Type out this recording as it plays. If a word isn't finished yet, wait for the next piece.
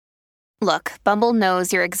Look, Bumble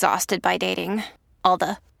knows you're exhausted by dating. All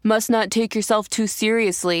the must not take yourself too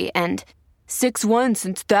seriously and 6'1"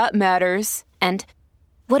 since that matters. And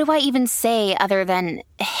what do I even say other than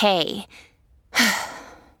hey?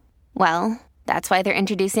 Well, that's why they're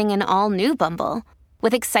introducing an all-new Bumble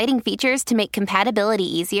with exciting features to make compatibility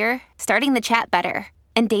easier, starting the chat better,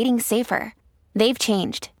 and dating safer. They've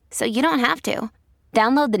changed, so you don't have to.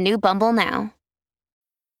 Download the new Bumble now.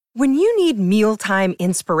 When you need mealtime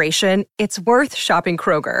inspiration, it's worth shopping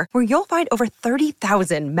Kroger, where you'll find over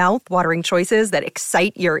 30,000 mouth-watering choices that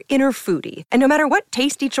excite your inner foodie. And no matter what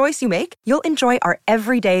tasty choice you make, you'll enjoy our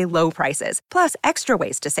everyday low prices, plus extra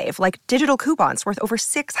ways to save, like digital coupons worth over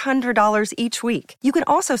 $600 each week. You can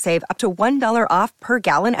also save up to $1 off per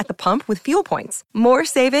gallon at the pump with fuel points. More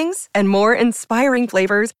savings and more inspiring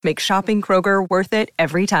flavors make shopping Kroger worth it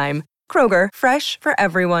every time. Kroger, fresh for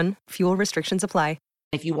everyone. Fuel restrictions apply.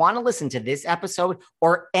 If you want to listen to this episode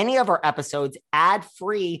or any of our episodes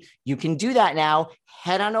ad-free, you can do that now.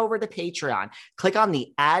 Head on over to Patreon. Click on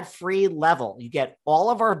the ad-free level. You get all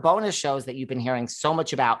of our bonus shows that you've been hearing so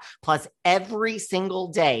much about. Plus, every single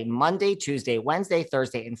day, Monday, Tuesday, Wednesday,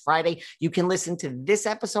 Thursday, and Friday, you can listen to this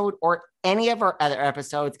episode or any of our other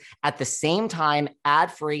episodes at the same time,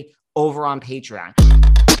 ad-free, over on Patreon.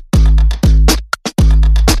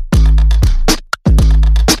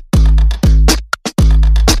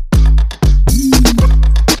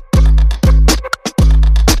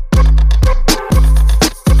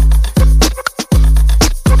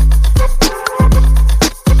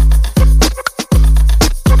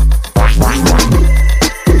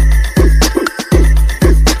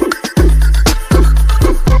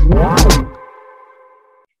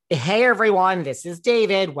 Hey everyone, this is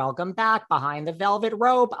David. Welcome back behind the velvet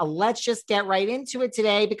rope. Let's just get right into it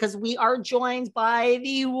today because we are joined by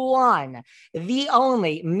the one, the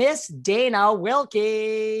only Miss Dana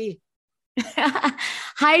Wilkey.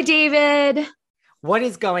 Hi, David. What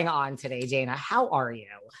is going on today, Dana? How are you?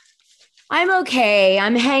 I'm okay.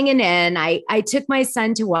 I'm hanging in. I took my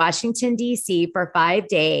son to Washington, D.C. for 5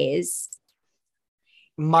 days.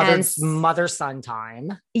 Mother-son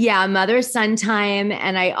time. Yeah, mother-son time.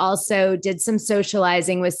 And I also did some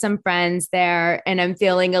socializing with some friends there. And I'm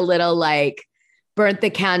feeling a little like burnt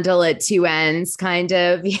the candle at two ends kind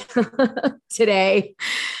of today.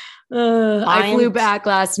 I flew back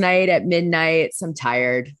last night at midnight. So I'm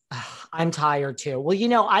tired. I'm tired too.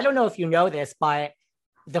 Well, I don't know if you know this, but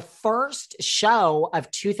the first show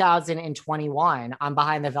of 2021 on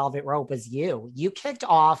Behind the Velvet Rope was you. You kicked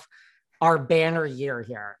off our banner year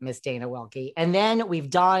here, Miss Dana Wilkey. And then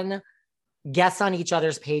we've done guests on each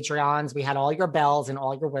other's Patreons. We had all your bells and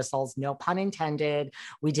all your whistles, no pun intended.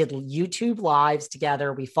 We did YouTube lives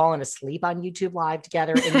together. We've fallen asleep on YouTube live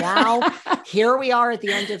together. And now here we are at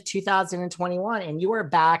the end of 2021 and you are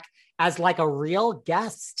back as like a real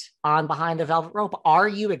guest on Behind the Velvet Rope. Are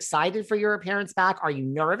you excited for your appearance back? Are you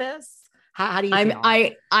nervous? How do you feel?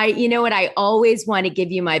 You know what? I always want to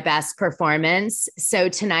give you my best performance. So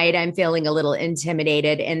tonight I'm feeling a little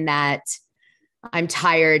intimidated in that I'm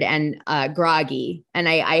tired and groggy. And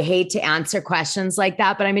I hate to answer questions like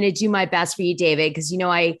that, but I'm going to do my best for you, David. Cause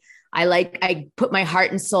I put my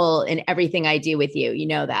heart and soul in everything I do with you. You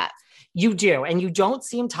know that. You do. And you don't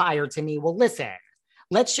seem tired to me. Well, listen,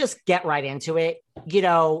 let's just get right into it.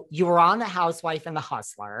 You were on The Housewife and The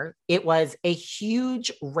Hustler. It was a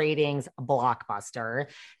huge ratings blockbuster.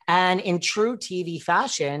 And in true TV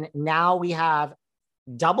fashion, now we have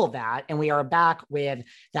double that. And we are back with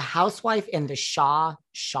The Housewife and the Shah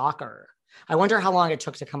Shocker. I wonder how long it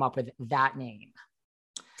took to come up with that name.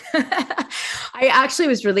 I actually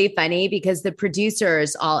was really funny because the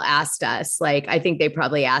producers all asked us, I think they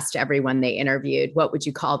probably asked everyone they interviewed, what would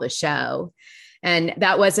you call the show? And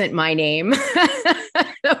that wasn't my name,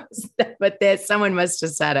 but someone must have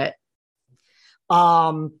said it.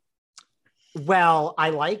 Well, I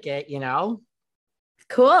like it,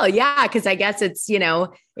 Cool. Yeah. Cause I guess it's,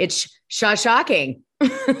 it's Shah shocking.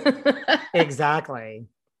 Exactly.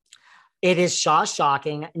 It is Shah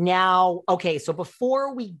shocking. Now, okay. So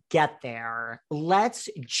before we get there, let's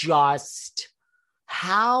just,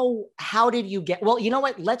 how did you get, well, you know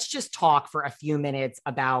what? Let's just talk for a few minutes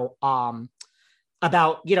about,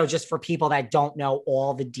 just for people that don't know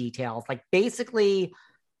all the details, like basically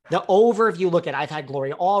the overview look at, I've had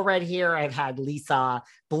Gloria Allred here. I've had Lisa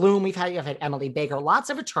Bloom. I've had Emily Baker,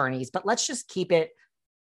 lots of attorneys, but let's just keep it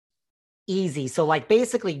easy. So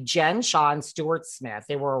basically Jen, Shah, and Stuart Smith,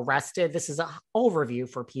 they were arrested. This is an overview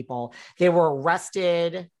for people. They were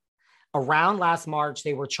arrested around last March.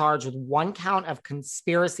 They were charged with 1 count of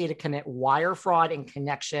conspiracy to commit wire fraud in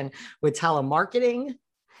connection with telemarketing,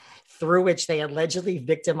 through which they allegedly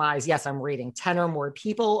victimized, yes, I'm reading, 10 or more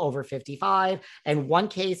people over 55, and one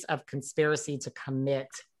case of conspiracy to commit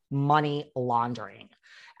money laundering.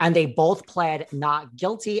 And they both pled not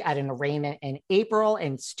guilty at an arraignment in April,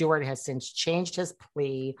 and Stewart has since changed his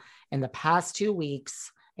plea in the past 2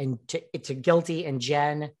 weeks and to guilty, and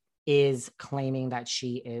Jen is claiming that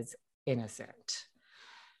she is innocent.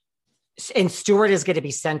 And Stewart is going to be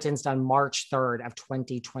sentenced on March 3rd of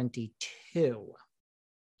 2022.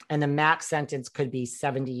 And the max sentence could be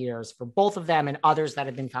 70 years for both of them, and others that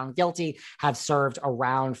have been found guilty have served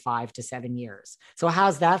around 5 to 7 years. So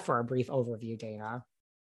how's that for a brief overview, Dana?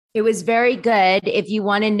 It was very good. If you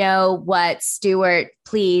want to know what Stewart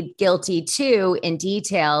plead guilty to in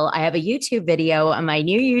detail, I have a YouTube video on my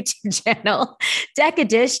new YouTube channel,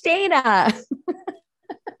 Decadish Dana.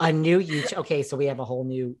 A new YouTube. Okay, so we have a whole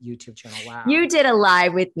new YouTube channel. Wow. You did a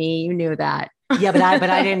live with me. You knew that. Yeah, but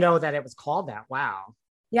I didn't know that it was called that. Wow.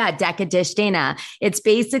 Yeah, Decadish Dana. It's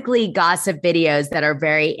basically gossip videos that are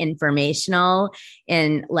very informational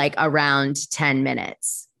in like around 10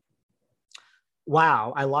 minutes.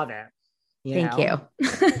 Wow, I love it. Thank you.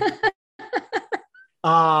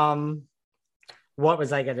 What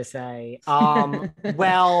was I going to say?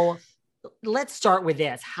 Well, let's start with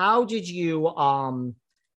this. How did you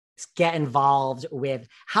get involved with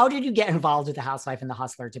the Housewife and the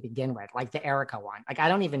Hustler to begin with? Like the Erica one. Like, I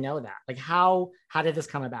don't even know that. Like, how did this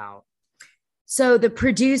come about? So the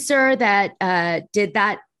producer that did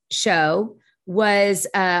that show was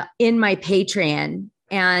in my Patreon.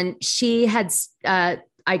 And she had,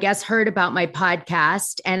 I guess, heard about my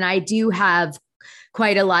podcast. And I do have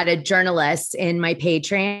quite a lot of journalists in my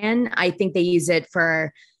Patreon. I think they use it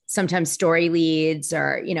for sometimes story leads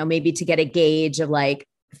or, maybe to get a gauge of like,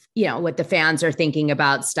 what the fans are thinking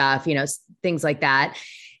about stuff, things like that.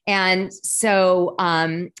 And so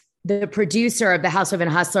the producer of The Housewife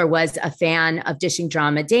and Hustler was a fan of Dishing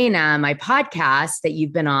Drama Dana, my podcast that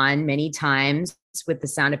you've been on many times with the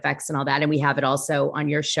sound effects and all that. And we have it also on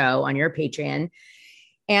your show, on your Patreon.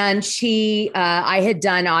 And I had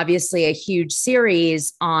done obviously a huge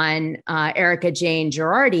series on Erica Jane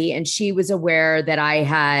Girardi, and she was aware that I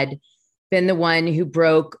had been the one who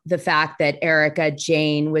broke the fact that Erica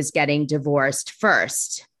Jane was getting divorced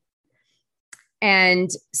first. And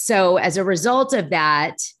so as a result of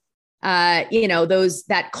that,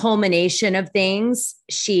 that culmination of things,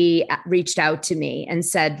 she reached out to me and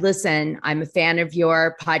said, listen, I'm a fan of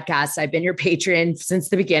your podcast. I've been your patron since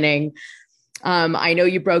the beginning. I know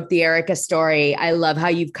you broke the Erica story. I love how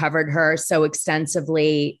you've covered her so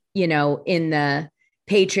extensively, in the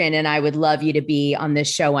Patreon. And I would love you to be on this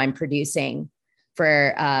show I'm producing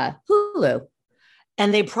for Hulu.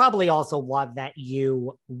 And they probably also love that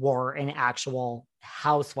you were an actual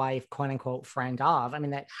housewife, quote unquote, friend of. I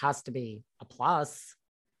mean, that has to be a plus.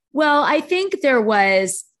 Well, I think there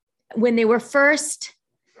was, when they were first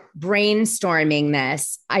brainstorming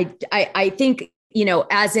this, I think,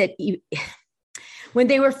 when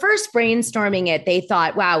they were first brainstorming it, they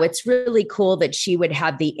thought, wow, it's really cool that she would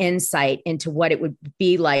have the insight into what it would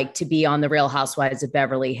be like to be on The Real Housewives of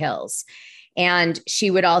Beverly Hills. And she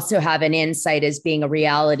would also have an insight as being a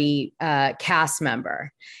reality cast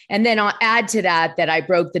member. And then I'll add to that I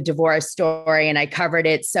broke the divorce story and I covered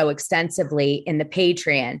it so extensively in the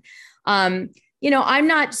Patreon. I'm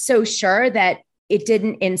not so sure that it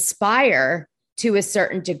didn't inspire to a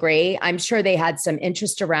certain degree. I'm sure they had some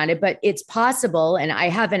interest around it, but it's possible. And I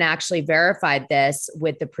haven't actually verified this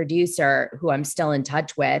with the producer who I'm still in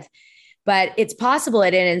touch with, but it's possible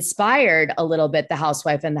it inspired a little bit The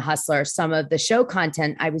Housewife and the Hustler, some of the show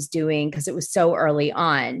content I was doing because it was so early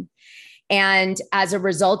on. And as a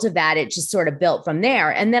result of that, it just sort of built from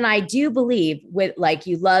there. And then I do believe with, like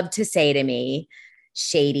you love to say to me,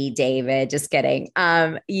 shady David, just kidding.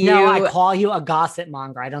 No, I call you a gossip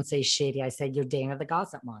monger. I don't say shady. I say you're Dana the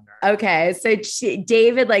gossip monger. Okay. So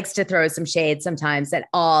David likes to throw some shade sometimes that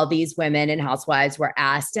all these women and housewives were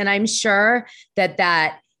asked. And I'm sure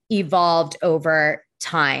that evolved over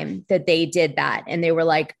time, that they did that. And they were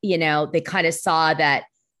like, they kind of saw that,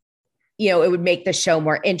 it would make the show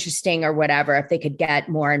more interesting or whatever if they could get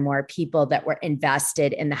more and more people that were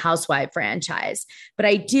invested in the Housewife franchise. But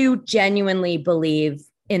I do genuinely believe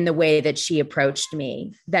in the way that she approached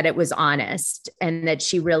me, that it was honest and that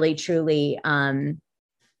she really, truly,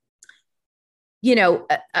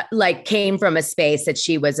 like came from a space that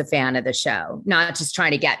she was a fan of the show, not just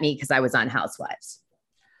trying to get me because I was on Housewives.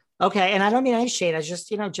 Okay. And I don't mean any shade. I was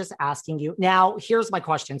just asking you. Now, here's my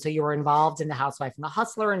question. So you were involved in The Housewife and the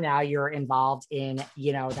Hustler, and now you're involved in,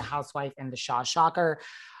 The Housewife and the Shah Shocker.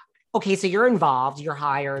 okay, so you're involved, you're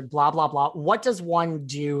hired, blah, blah, blah. What does one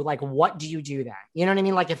do? Like, what do you do then? You know what I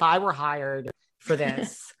mean? Like, if I were hired for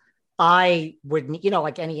this, I would,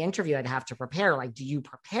 like any interview, I'd have to prepare. Like, do you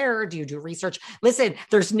prepare? Do you do research? Listen,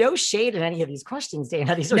 there's no shade in any of these questions,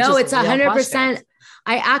 Dana. These are no, just it's 100%. questions.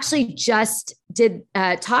 I actually just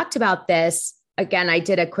talked about this. Again, I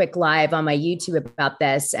did a quick live on my YouTube about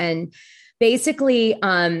this. And basically,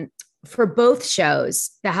 for both shows,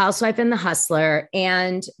 The Housewife and The Hustler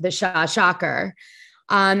and The Shah Shocker,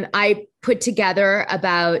 I put together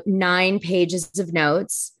about 9 pages of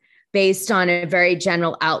notes based on a very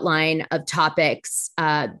general outline of topics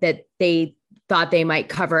that they thought they might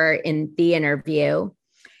cover in the interview.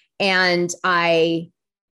 And I,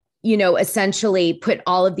 essentially put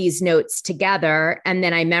all of these notes together and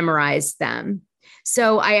then I memorized them.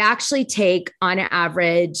 So I actually take on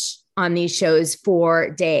average on these shows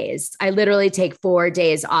 4 days. I literally take 4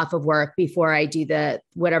 days off of work before I do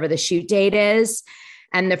whatever the shoot date is.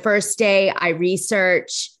 And the first day I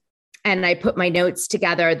research and I put my notes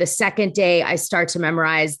together. The second day I start to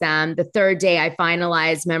memorize them. The third day I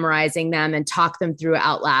finalize memorizing them and talk them through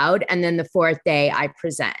out loud. And then the fourth day I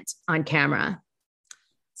present on camera.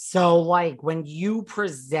 So like when you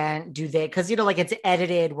present, do they, cause it's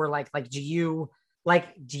edited where do you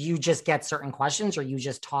just get certain questions or you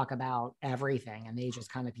just talk about everything and they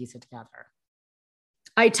just kind of piece it together?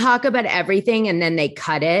 I talk about everything and then they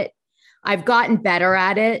cut it. I've gotten better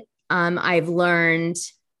at it. I've learned,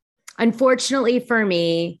 unfortunately for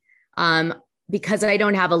me, because I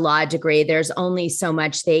don't have a law degree, there's only so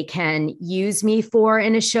much they can use me for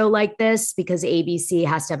in a show like this, because ABC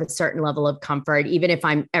has to have a certain level of comfort, even if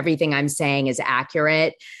everything I'm saying is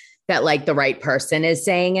accurate, that the right person is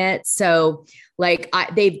saying it. So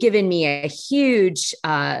they've given me a huge,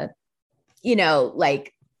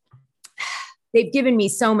 they've given me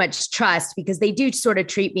so much trust because they do sort of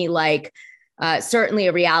treat me like certainly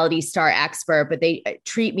a reality star expert, but they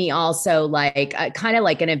treat me also kind of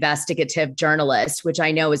like an investigative journalist, which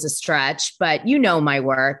I know is a stretch, but my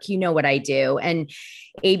work, what I do. And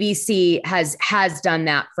ABC has done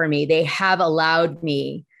that for me. They have allowed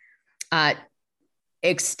me,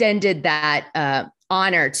 extended that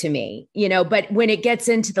honor to me, but when it gets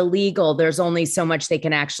into the legal, there's only so much they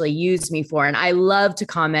can actually use me for. And I love to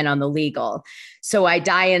comment on the legal. So I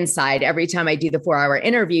die inside every time I do the 4-hour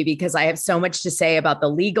interview because I have so much to say about the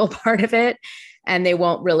legal part of it. And they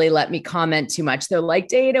won't really let me comment too much. They're like,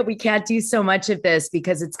 Dana, we can't do so much of this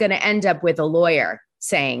because it's going to end up with a lawyer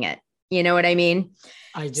saying it. You know what I mean?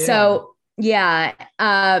 I do. So yeah.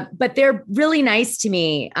 But they're really nice to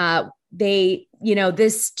me. They,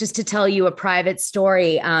 this, just to tell you a private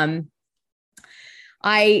story.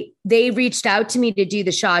 They reached out to me to do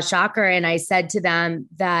the Shah Shocker. And I said to them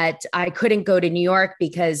that I couldn't go to New York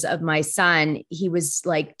because of my son. He was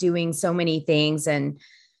doing so many things and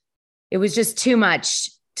it was just too much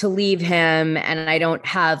to leave him. And I don't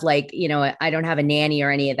have I don't have a nanny or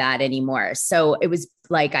any of that anymore. So it was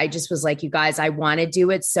I just was like, you guys, I want to do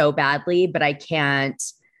it so badly, but I can't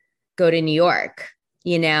go to New York.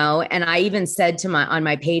 And I even said on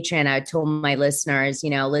my Patreon, I told my listeners,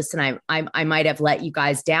 listen, I might have let you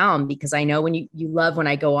guys down because I know when you love when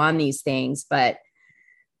I go on these things, but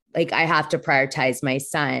I have to prioritize my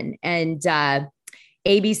son. And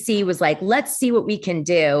ABC was like, let's see what we can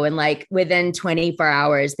do. And within 24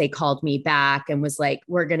 hours, they called me back and was like,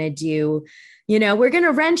 we're going to do, we're going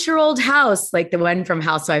to rent your old house, like the one from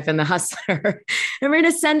Housewife and the Hustler. And we're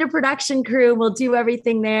going to send a production crew. We'll do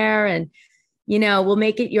everything there. And we'll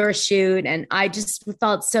make it your shoot. And I just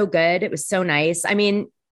felt so good. It was so nice. I mean,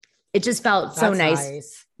 it just felt so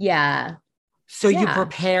nice. Yeah. So you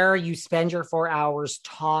prepare, you spend your 4 hours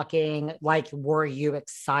talking, were you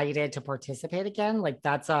excited to participate again?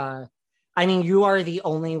 You are the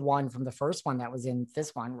only one from the first one that was in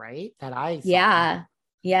this one, right? That I saw. Yeah.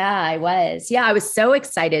 Yeah, I was. Yeah. I was so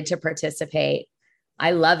excited to participate.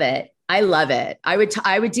 I love it. I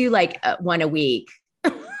would do one a week.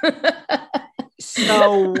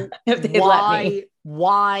 So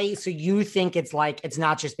why? So you think it's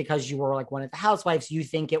not just because you were one of the housewives, you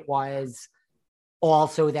think it was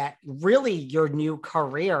also that really your new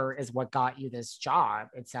career is what got you this job,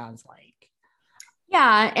 it sounds like.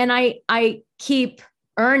 Yeah. And I keep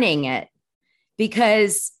earning it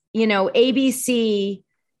because, ABC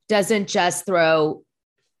doesn't just throw,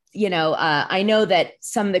 I know that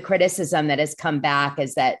some of the criticism that has come back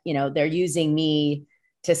is that, they're using me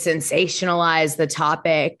to sensationalize the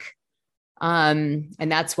topic. And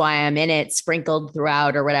that's why I'm in it, sprinkled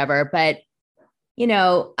throughout or whatever. But,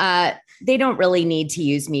 they don't really need to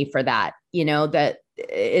use me for that. That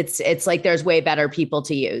it's there's way better people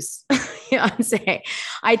to use. You know what I'm saying?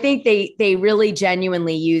 I think they really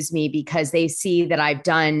genuinely use me because they see that I've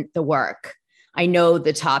done the work. I know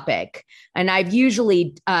the topic. And I've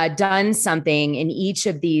usually done something in each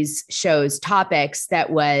of these shows topics that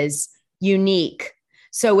was unique.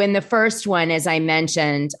 So in the first one, as I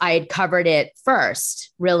mentioned, I had covered it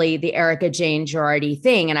first, really the Erica Jane Girardi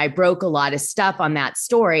thing. And I broke a lot of stuff on that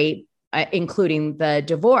story, including the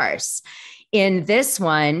divorce. In this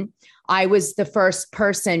one, I was the first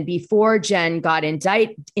person before Jen got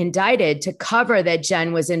indicted to cover that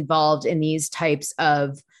Jen was involved in these types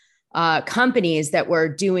of companies that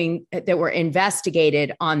were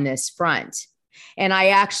investigated on this front. And I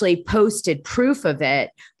actually posted proof of it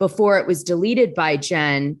before it was deleted by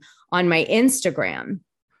Jen on my Instagram.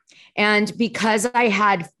 And because I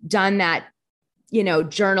had done that,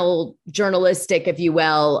 journalistic, if you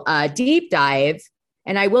will, deep dive,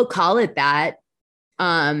 and I will call it that,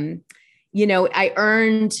 I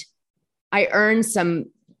earned some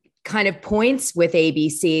kind of points with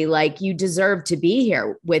ABC, like you deserve to be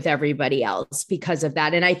here with everybody else because of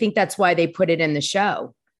that. And I think that's why they put it in the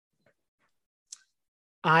show.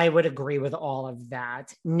 I would agree with all of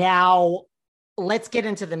that. Now, let's get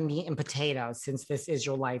into the meat and potatoes since this is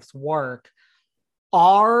your life's work.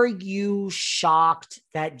 Are you shocked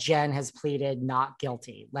that Jen has pleaded not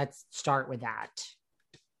guilty? Let's start with that.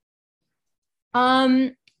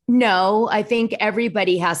 No, I think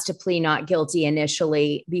everybody has to plead not guilty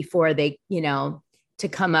initially before they, to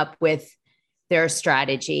come up with their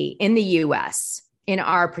strategy in the US, in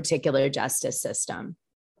our particular justice system.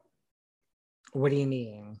 What do you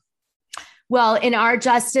mean? Well, in our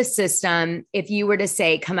justice system, if you were to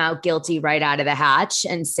say, come out guilty right out of the hatch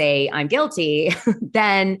and say, I'm guilty,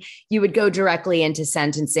 then you would go directly into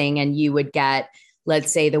sentencing and you would get,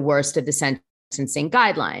 let's say, the worst of the sentencing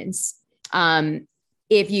guidelines.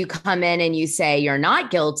 If you come in and you say you're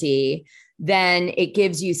not guilty, then it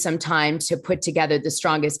gives you some time to put together the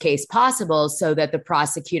strongest case possible so that the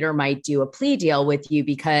prosecutor might do a plea deal with you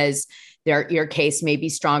because your case may be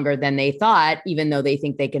stronger than they thought, even though they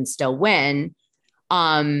think they can still win.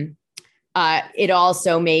 It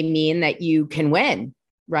also may mean that you can win,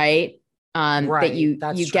 right? Right.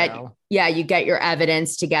 That you get your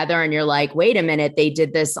evidence together and you're like, wait a minute, they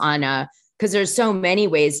did this on because there's so many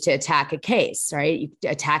ways to attack a case, right? You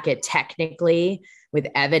attack it technically with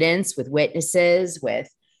evidence, with witnesses, with,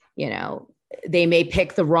 they may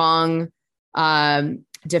pick the wrong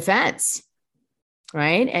defense,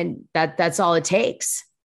 right? And that's all it takes.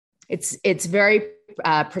 It's very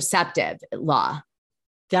perceptive law.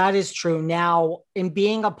 That is true. Now, in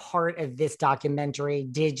being a part of this documentary,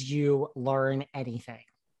 did you learn anything?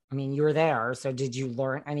 I mean, you were there, so did you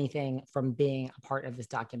learn anything from being a part of this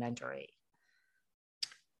documentary?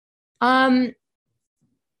 I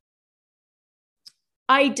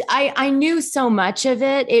knew so much of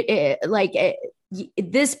it.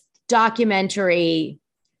 This documentary.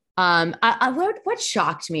 What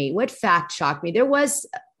shocked me? What fact shocked me?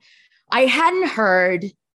 I hadn't heard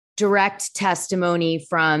direct testimony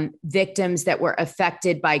from victims that were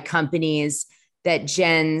affected by companies that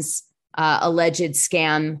Jen's alleged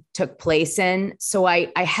scam took place in. So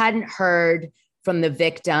I hadn't heard from the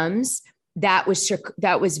victims. That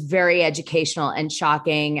was very educational and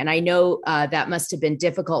shocking. And I know that must have been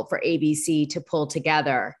difficult for ABC to pull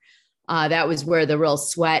together. That was where the real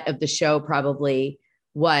sweat of the show probably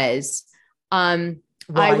was. I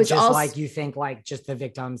was just also, like, you think like just the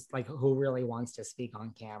victims, like who really wants to speak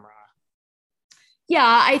on camera?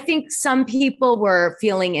 Yeah, I think some people were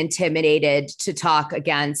feeling intimidated to talk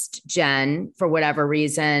against Jen for whatever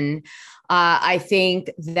reason. I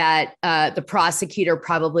think that the prosecutor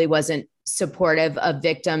probably wasn't supportive of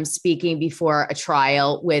victims speaking before a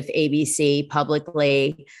trial with ABC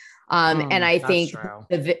publicly. And I think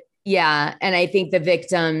and I think the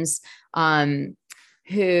victims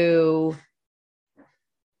who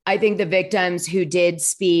did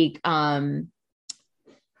speak,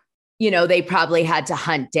 they probably had to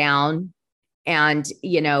hunt down and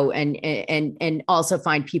also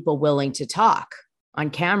find people willing to talk on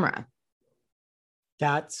camera.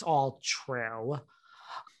 That's all true.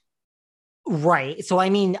 Right. So, I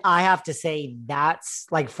mean, I have to say that's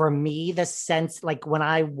like, for me, the sense, like when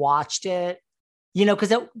I watched it, because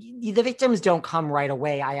the victims don't come right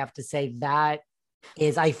away. I have to say that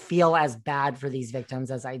I feel as bad for these victims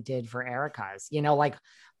as I did for Erica's, like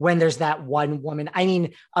when there's that one woman. I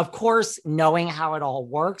mean, of course, knowing how it all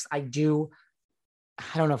works, I don't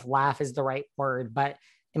know if laugh is the right word, but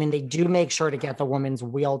I mean, they do make sure to get the woman's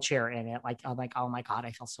wheelchair in it. Like, I'm like, oh my God,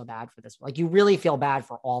 I feel so bad for this. Like, you really feel bad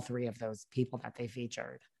for all three of those people that they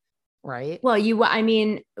featured, right? Well,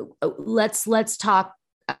 let's talk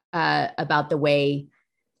about the way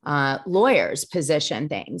lawyers position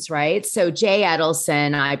things, right? So Jay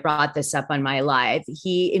Edelson, I brought this up on my live.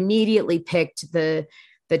 He immediately picked the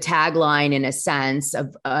tagline in a sense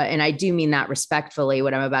of, and I do mean that respectfully,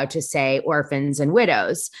 what I'm about to say, orphans and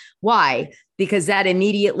widows. Why? Because that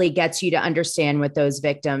immediately gets you to understand what those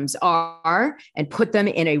victims are and put them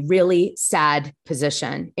in a really sad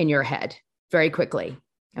position in your head very quickly.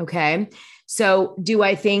 Okay. So do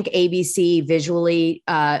I think ABC visually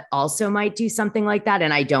also might do something like that?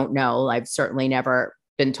 And I don't know. I've certainly never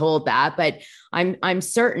been told that, but I'm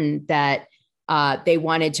certain that they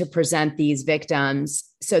wanted to present these victims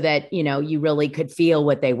so that, you know, you really could feel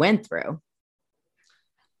what they went through.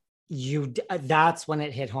 That's when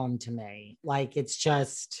it hit home to me. Like, it's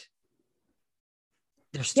just,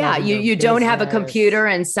 you don't have a computer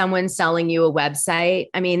and someone's selling you a website.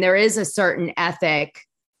 I mean, there is a certain ethic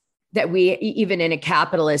that we, even in a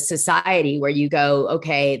capitalist society where you go,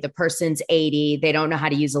 okay, the person's 80, they don't know how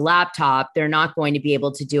to use a laptop. They're not going to be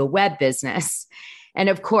able to do a web business. And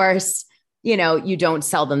of course, you know, you don't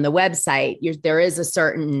sell them the website. There is a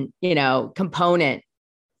certain, you know, component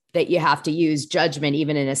that you have to use judgment,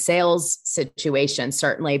 even in a sales situation,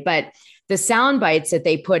 certainly. But the sound bites that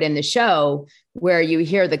they put in the show where you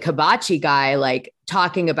hear the Kabachi guy, like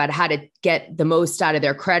talking about how to get the most out of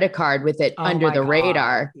their credit card with it under the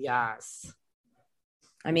radar. Yes.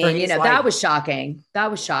 I mean, you know, like, that was shocking. That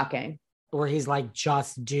was shocking. Where he's like,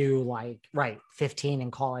 just do like, right, 15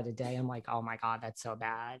 and call it a day. I'm like, oh my God, that's so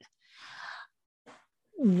bad.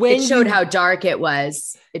 It showed how dark it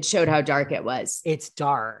was. It showed how dark it was. It's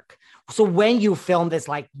dark. So when you film this,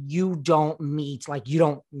 like, you don't meet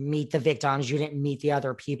the victims. You didn't meet the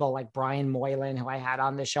other people like Brian Moylan, who I had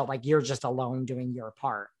on the show. Like, you're just alone doing your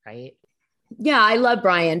part, right? Yeah, I love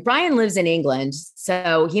Brian. Brian lives in England.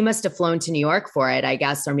 So he must have flown to New York for it, I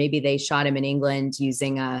guess. Or maybe they shot him in England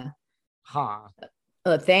using a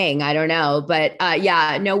thing. I don't know. But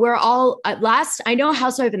yeah, no, we're all I know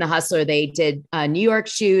Housewife and the Hustler, they did a New York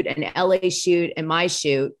shoot, an LA shoot, and my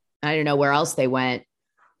shoot. I don't know where else they went.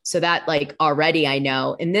 So that, like, already I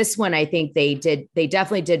know. And this one, I think they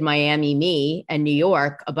definitely did Miami, me, and New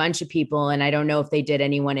York, a bunch of people. And I don't know if they did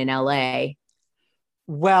anyone in LA.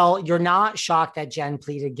 Well, you're not shocked that Jen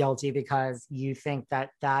pleaded guilty because you think that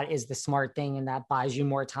that is the smart thing and that buys you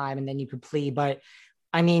more time and then you could plead. But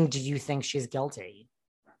I mean, do you think she's guilty?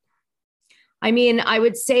 I mean, I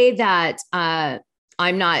would say that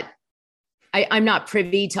I'm not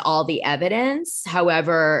privy to all the evidence.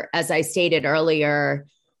 However, as I stated earlier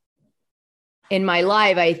in my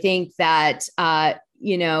live, I think that,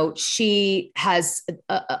 you know, she has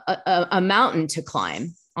a mountain to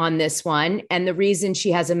climb on this one. And the reason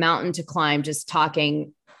she has a mountain to climb, just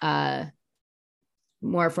talking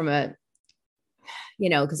more from a, you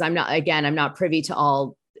know, because I'm not privy to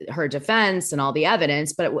all her defense and all the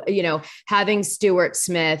evidence, but, you know, having Stuart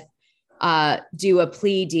Smith do a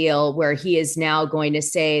plea deal where he is now going to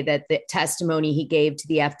say that the testimony he gave to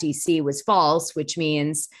the FTC was false, which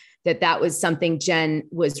means that was something Jen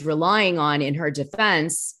was relying on in her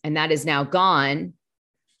defense, and that is now gone.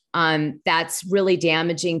 That's really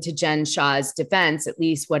damaging to Jen Shah's defense, at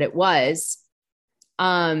least what it was.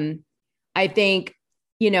 I think,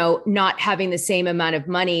 you know, not having the same amount of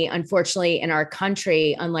money, unfortunately, in our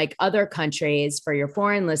country, unlike other countries, for your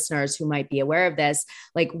foreign listeners who might be aware of this,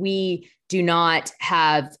 like, we do not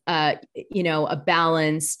have, you know, a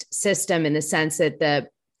balanced system in the sense that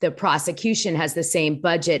the prosecution has the same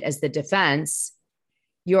budget as the defense.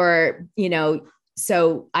 You know,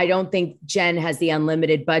 so I don't think Jen has the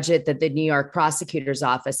unlimited budget that the New York prosecutor's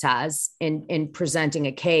office has in presenting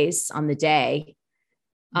a case on the day.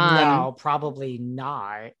 No, probably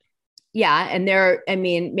not. Yeah. And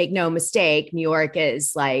make no mistake, New York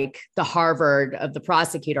is like the Harvard of the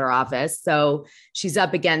prosecutor office. So she's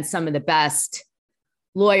up against some of the best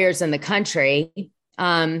lawyers in the country.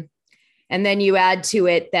 And then you add to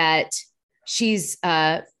it that she's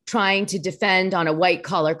trying to defend on a white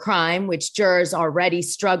collar crime, which jurors already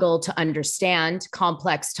struggle to understand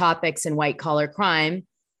complex topics in white collar crime.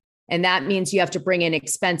 And that means you have to bring in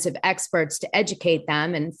expensive experts to educate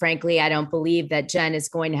them. And frankly, I don't believe that Jen is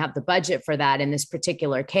going to have the budget for that in this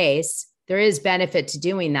particular case. There is benefit to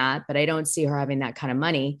doing that, but I don't see her having that kind of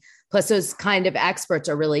money. Plus, those kind of experts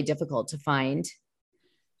are really difficult to find.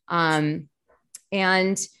 And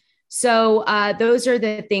so those are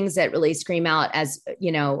the things that really scream out as,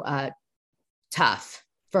 you know, tough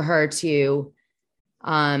for her to.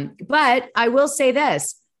 But I will say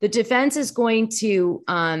this. The defense is going to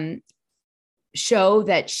show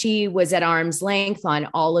that she was at arm's length on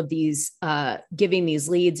all of these, giving these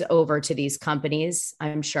leads over to these companies,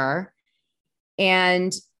 I'm sure.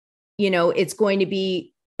 And, it's going to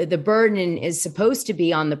be, the burden is supposed to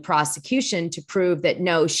be on the prosecution to prove that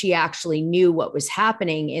no, she actually knew what was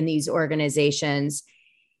happening in these organizations,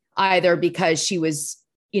 either because she was,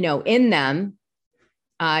 in them,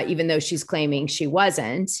 even though she's claiming she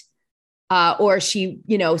wasn't, or she,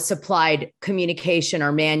 supplied communication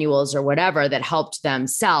or manuals or whatever that helped them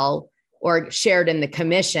sell or shared in the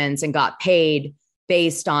commissions and got paid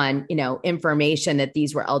based on, information that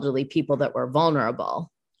these were elderly people that were vulnerable.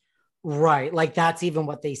 Right. Like that's even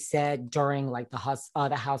what they said during like the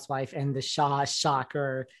Housewife and the Shah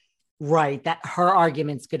shocker. Right. That her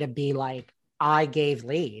argument's going to be like, I gave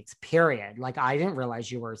leads, period. Like, I didn't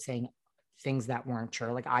realize you were saying things that weren't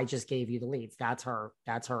true. Like, I just gave you the leads. That's her.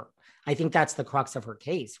 I think that's the crux of her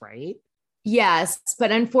case, right? Yes.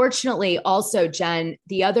 But unfortunately, also, Jen,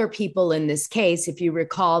 the other people in this case, if you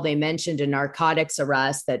recall, they mentioned a narcotics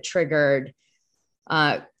arrest that triggered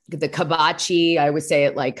the hibachi. I would say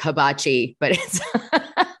it like hibachi, but it's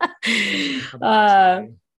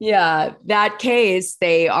yeah, that case,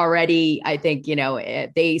 they already, I think,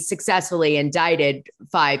 they successfully indicted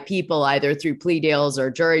 5 people either through plea deals or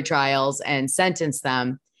jury trials and sentenced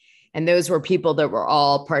them. And those were people that were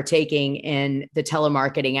all partaking in the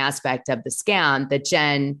telemarketing aspect of the scam that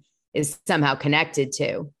Jen is somehow connected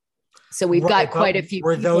to. So we've got quite a few.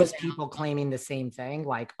 Were those people claiming the same thing?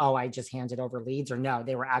 Like, oh, I just handed over leads, or no,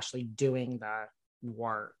 they were actually doing the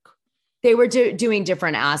work? They were doing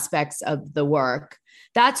different aspects of the work.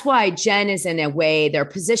 That's why Jen is, in a way, they're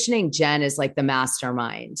positioning Jen as like the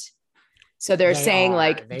mastermind. So they're saying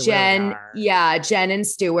like Jen, really Jen and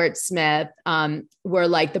Stuart Smith were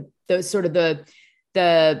like the sort of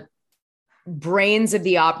the brains of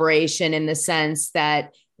the operation, in the sense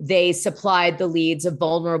that they supplied the leads of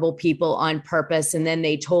vulnerable people on purpose. And then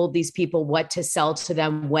they told these people what to sell to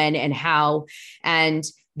them, when and how, and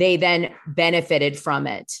they then benefited from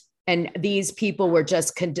it. And these people were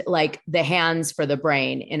just like the hands for the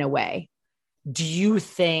brain, in a way. Do you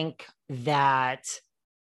think that,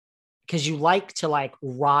 because you like to like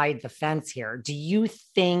ride the fence here, do you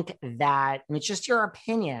think that, and it's just your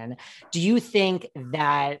opinion, do you think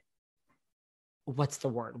that, what's the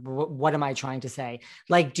word? What am I trying to say?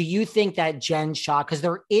 Like, do you think that Jen Shah, because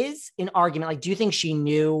there is an argument, like, do you think she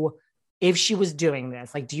knew if she was doing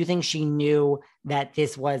this? Like, do you think she knew that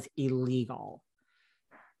this was illegal?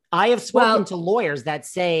 I have spoken to lawyers that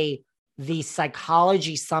say the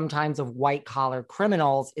psychology sometimes of white collar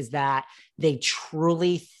criminals is that they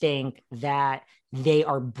truly think that they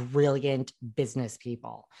are brilliant business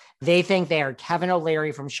people. They think they are Kevin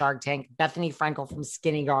O'Leary from Shark Tank, Bethany Frankel from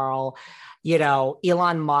Skinny Girl,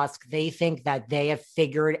 Elon Musk. They think that they have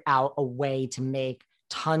figured out a way to make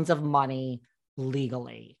tons of money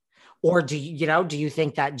legally. Or do you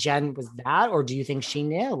think that Jen was that, or do you think she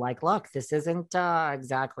knew, like, look, this isn't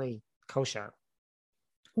exactly kosher?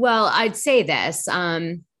 Well, I'd say this.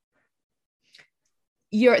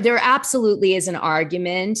 There absolutely is an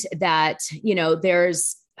argument that,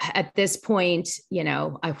 there's at this point,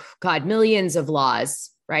 millions of laws,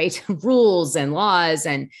 right? Rules and laws,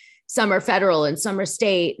 and some are federal and some are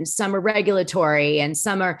state and some are regulatory and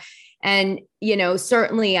some are, and,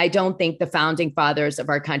 certainly I don't think the founding fathers of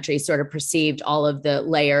our country sort of perceived all of the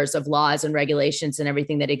layers of laws and regulations and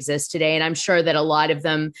everything that exists today. And I'm sure that a lot of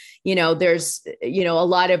them, there's, a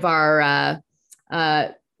lot of our,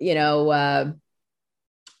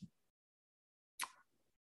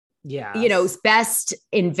 best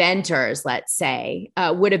inventors, let's say,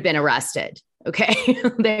 would have been arrested. Okay.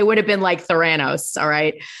 They would have been like Theranos. All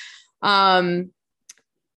right.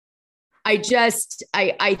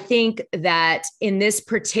 I think that in this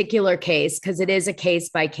particular case, because it is a case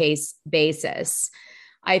by case basis,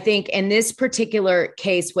 I think in this particular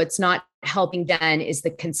case, what's not helping Jen is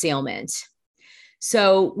the concealment.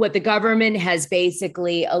 So what the government has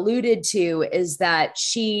basically alluded to is that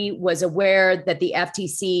she was aware that the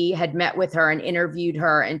FTC had met with her and interviewed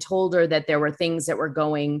her and told her that there were things that were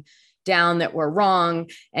going down that were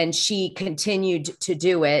wrong. And she continued to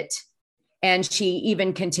do it. And she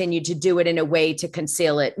even continued to do it in a way to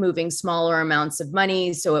conceal it, moving smaller amounts of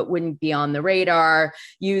money so it wouldn't be on the radar,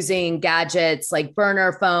 using gadgets like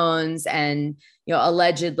burner phones and,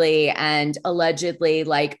 allegedly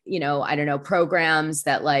like, I don't know, programs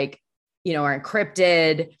that like, are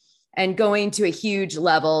encrypted, and going to a huge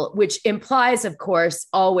level, which implies, of course,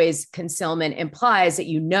 always concealment implies that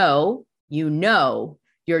you're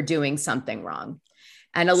doing something wrong.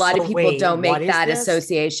 And a lot of people don't make that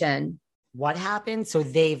association. What happened? So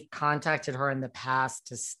they've contacted her in the past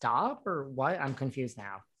to stop, or what? I'm confused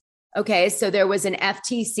now. Okay, so there was an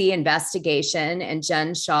FTC investigation and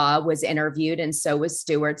Jen Shah was interviewed and so was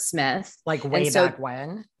Stuart Smith. Like way back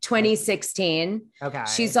when? 2016. Okay.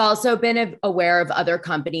 She's also been aware of other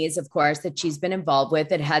companies, of course, that she's been involved with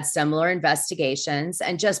that had similar investigations.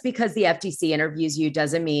 And just because the FTC interviews you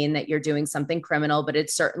doesn't mean that you're doing something criminal, but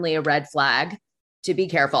it's certainly a red flag to be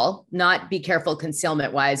careful. Not be careful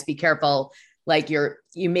concealment wise, be careful like you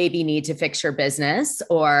maybe need to fix your business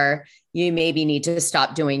or you maybe need to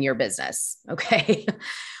stop doing your business. Okay.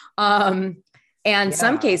 Some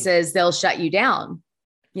cases they'll shut you down.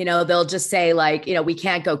 You know, they'll just say like, you know, we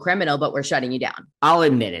can't go criminal, but we're shutting you down. I'll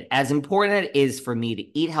admit it. As important it is for me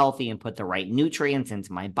to eat healthy and put the right nutrients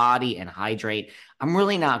into my body and hydrate, I'm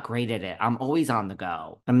really not great at it. I'm always on the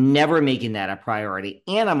go. I'm never making that a priority,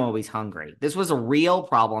 and I'm always hungry. This was a real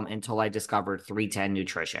problem until I discovered 310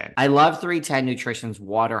 Nutrition. I love 310 Nutrition's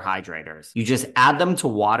water hydrators. You just add them to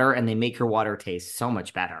water and they make your water taste so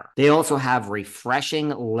much better. They also have refreshing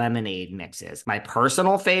lemonade mixes. My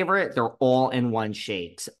personal favorite, they're all in one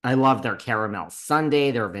shakes. I love their caramel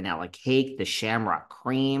sundae, their vanilla cake, the shamrock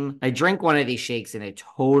cream. I drink one of these shakes and it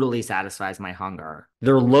totally satisfies my hunger.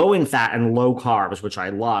 They're low in fat and low carbs, which I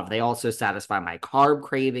love. They also satisfy my carb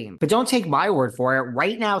craving. But don't take my word for it.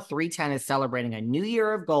 Right now, 310 is celebrating a new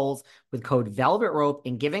year of goals with code Velvet Rope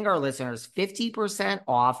and giving our listeners 50%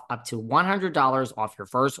 off up to $100 off your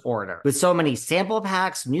first order. With so many sample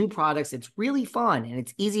packs, new products, it's really fun and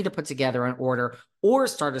it's easy to put together an order or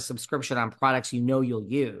start a subscription on products you know you'll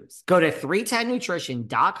use. Go to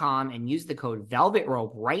 310nutrition.com and use the code Velvet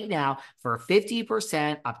Rope right now for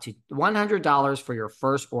 50% up to $100 for your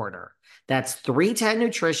first order. That's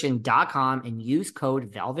 310nutrition.com and use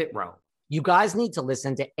code Velvet Rope. You guys need to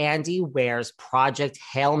listen to Andy Weir's Project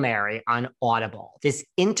Hail Mary on Audible. This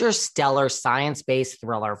interstellar science-based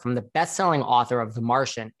thriller from the best-selling author of The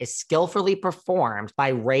Martian is skillfully performed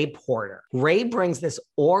by Ray Porter. Ray brings this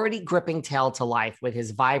already gripping tale to life with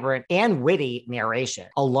his vibrant and witty narration.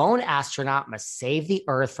 A lone astronaut must save the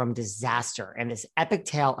Earth from disaster in this epic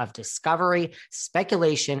tale of discovery,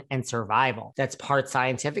 speculation, and survival that's part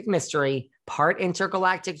scientific mystery, part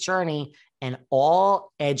intergalactic journey, and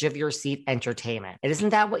all edge of your seat entertainment. And isn't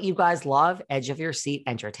that what you guys love? Edge of your seat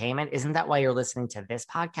entertainment. Isn't that why you're listening to this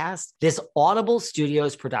podcast? This Audible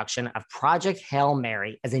Studios production of Project Hail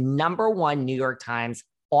Mary is a #1 New York Times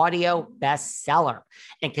audio bestseller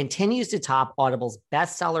and continues to top Audible's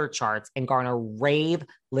bestseller charts and garner rave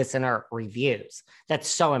listener reviews. That's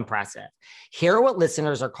so impressive. Hear what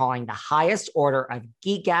listeners are calling the highest order of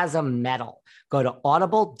geekasm metal. Go to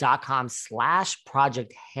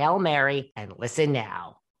audible.com/Project Hail Mary and listen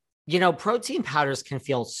now. You know, protein powders can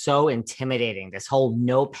feel so intimidating, this whole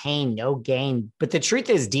no pain, no gain. But the truth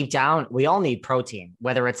is, deep down, we all need protein,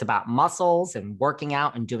 whether it's about muscles and working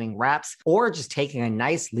out and doing reps, or just taking a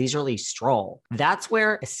nice leisurely stroll. That's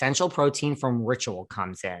where essential protein from Ritual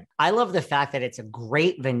comes in. I love the fact that it's a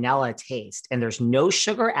great vanilla taste and there's no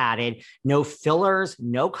sugar added, no fillers,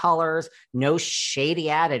 no colors, no shady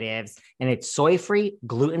additives, and it's soy-free,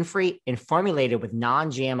 gluten-free, and formulated with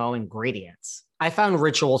non-GMO ingredients. I found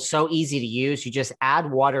Ritual so easy to use. You just add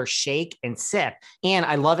water, shake, and sip. And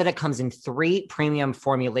I love it. It comes in 3 premium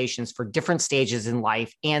formulations for different stages in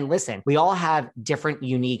life. And listen, we all have different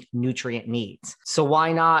unique nutrient needs. So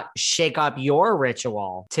why not shake up your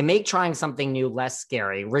Ritual? To make trying something new less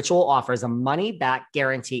scary, Ritual offers a money-back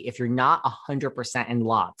guarantee if you're not 100% in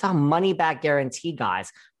love. It's a money-back guarantee,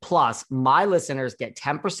 guys. Plus, my listeners get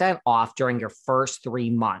 10% off during your first 3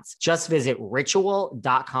 months. Just visit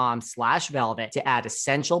ritual.com/velvet to add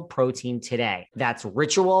essential protein today. That's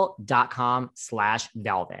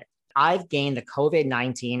ritual.com/velvet. I've gained the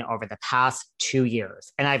COVID-19 over the past 2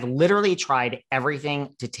 years, and I've literally tried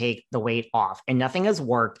everything to take the weight off, and nothing has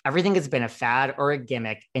worked. Everything has been a fad or a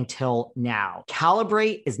gimmick until now.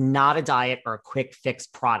 Calibrate is not a diet or a quick fix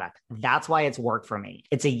product. That's why it's worked for me.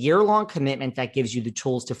 It's a year-long commitment that gives you the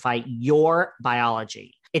tools to fight your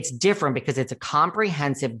biology. It's different because it's a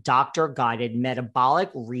comprehensive doctor-guided metabolic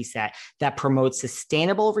reset that promotes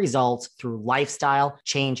sustainable results through lifestyle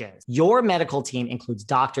changes. Your medical team includes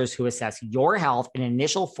doctors who assess your health, an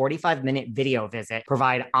initial 45-minute video visit,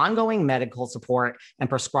 provide ongoing medical support, and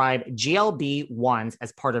prescribe GLP-1s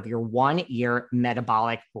as part of your 1-year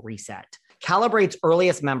metabolic reset. Calibrate's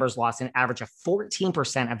earliest members lost an average of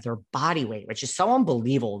 14% of their body weight, which is so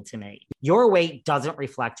unbelievable to me. Your weight doesn't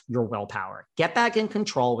reflect your willpower. Get back in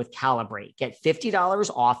control with Calibrate. Get $50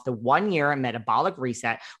 off the 1-year metabolic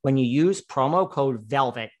reset when you use promo code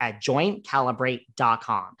VELVET at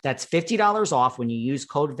joincalibrate.com. That's $50 off when you use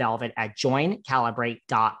code VELVET at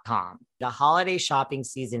joincalibrate.com. The holiday shopping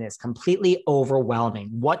season is completely overwhelming.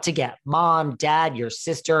 What to get? Mom, dad, your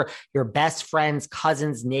sister, your best friends,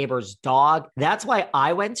 cousins, neighbors, dog. That's why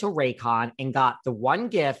I went to Raycon and got the one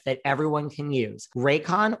gift that everyone can use.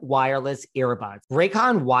 Raycon wireless earbuds.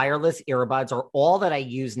 Raycon wireless earbuds are all that I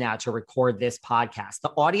use now to record this podcast.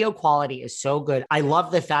 The audio quality is so good. I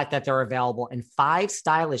love the fact that they're available in 5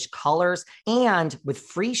 stylish colors, and with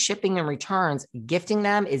free shipping and returns, gifting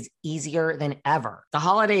them is easier than ever. The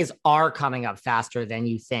holidays are coming up faster than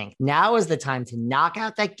you think. Now is the time to knock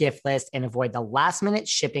out that gift list and avoid the last minute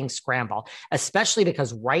shipping scramble, especially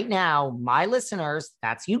because right now, my listeners,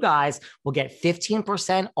 that's you guys, will get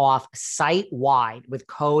 15% off site-wide with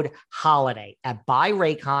code HOLIDAY at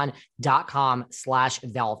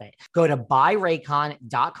buyraycon.com/velvet. Go to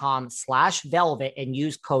buyraycon.com/velvet and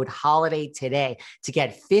use code HOLIDAY today to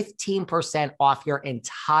get 15% off your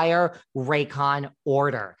entire Raycon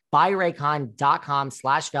order.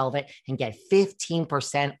 buyraycon.com/velvet and get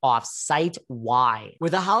 15% off site-wide.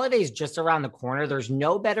 With the holidays just around the corner, there's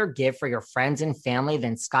no better gift for your friends and family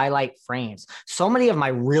than skylight frames. So many of my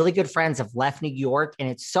really good friends have left New York, and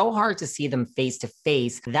it's so hard to see them face to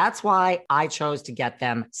face. That's why I chose to get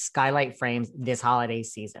them skylight frames this holiday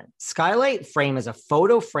season. Skylight frame is a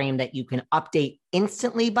photo frame that you can update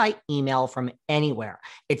instantly by email from anywhere.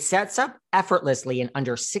 It sets up effortlessly in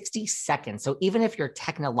under 60 seconds. So even if you're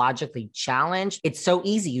technologically challenged, it's so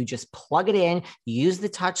easy. You just plug it in, use the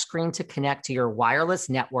touch screen to connect to your wireless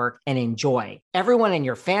network, and enjoy. Everyone in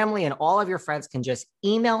your family and all of your friends can just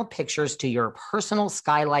email pictures to your personal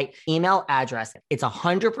skylight email address. It's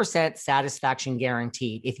 100% satisfaction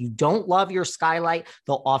guaranteed. If you don't love your skylight,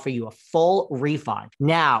 they'll offer you a full refund.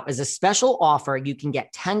 Now, as a special offer, you can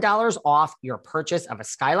get $10 off your purchase of a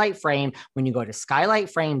skylight frame when you go to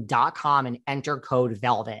skylightframe.com and enter code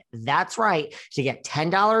VELVET. That's right. To get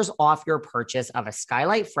 $10 off your purchase of a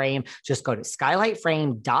skylight frame, just go to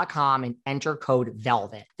skylightframe.com and enter code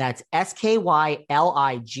VELVET. That's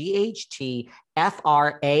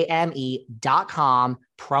SKYLIGHTFRAME.com,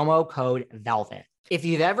 promo code VELVET. If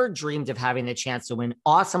you've ever dreamed of having the chance to win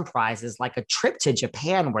awesome prizes like a trip to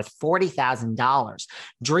Japan worth $40,000,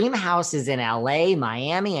 dream houses in LA,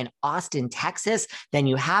 Miami, and Austin, Texas, then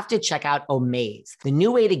you have to check out Omaze, the new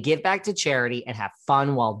way to give back to charity and have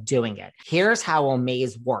fun while doing it. Here's how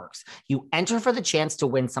Omaze works. You enter for the chance to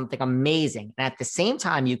win something amazing, and at the same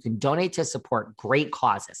time, you can donate to support great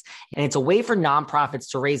causes. And it's a way for nonprofits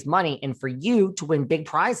to raise money and for you to win big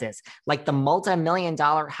prizes, like the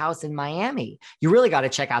multi-million-dollar house in Miami. You really got to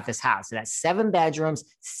check out this house. It has 7 bedrooms,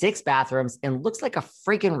 6 bathrooms, and looks like a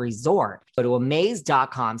freaking resort. Go to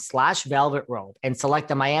amaze.com/velvetrope and select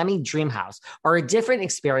the Miami Dream House or a different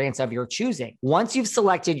experience of your choosing. Once you've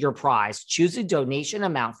selected your prize, choose a donation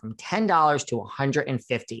amount from $10 to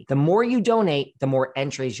 $150. The more you donate, the more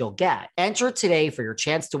entries you'll get. Enter today for your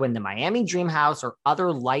chance to win the Miami Dream House or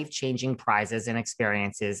other life-changing prizes and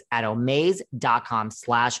experiences at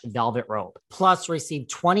amaze.com/velvetrope. Plus, receive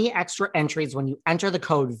 20 extra entries when you enter the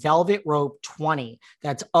code VELVETROPE20.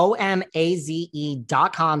 That's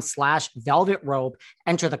OMAZE.com/velvetrope.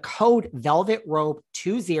 Enter the code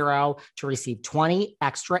VELVETROPE20 to receive 20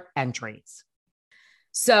 extra entries.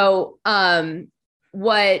 So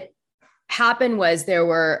what happened was there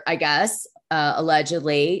were, I guess,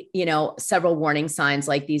 allegedly, several warning signs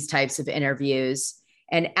like these types of interviews.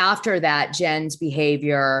 And after that, Jen's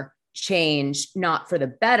behavior changed, not for the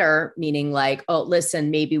better, meaning like, oh, listen,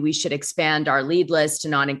 maybe we should expand our lead list to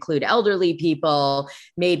not include elderly people.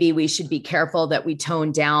 Maybe we should be careful that we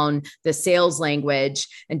tone down the sales language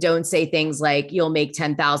and don't say things like, you'll make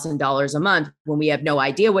 $10,000 a month when we have no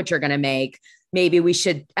idea what you're going to make. Maybe we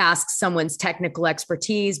should ask someone's technical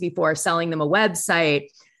expertise before selling them a website.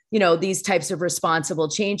 These types of responsible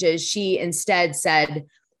changes. She instead said,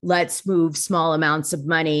 let's move small amounts of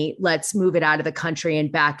money. Let's move it out of the country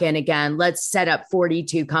and back in again. Let's set up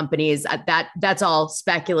 42 companies. That's all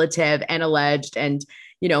speculative and alleged and,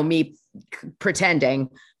 me pretending,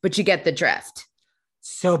 but you get the drift.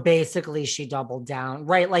 So basically she doubled down,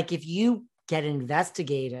 right? Like if you get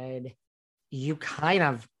investigated, you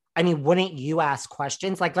wouldn't you ask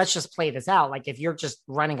questions? Like, let's just play this out. Like if you're just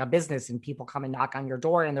running a business and people come and knock on your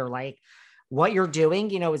door and they're like, what you're doing,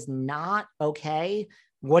 is not okay.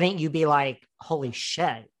 Wouldn't you be like, holy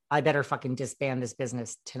shit, I better fucking disband this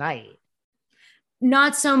business tonight?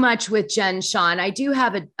 Not so much with Jen Shah. I do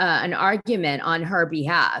have an argument on her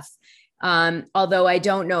behalf. Although I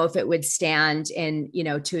don't know if it would stand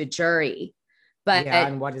to a jury, but yeah,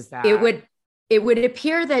 and what is that? It would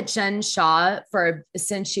appear that Jen Shah,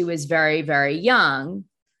 since she was very, very young,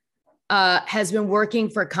 has been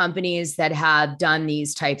working for companies that have done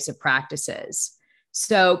these types of practices.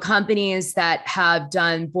 So companies that have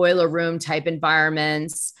done boiler room type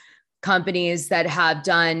environments, companies that have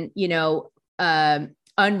done,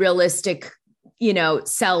 unrealistic,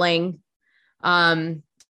 selling.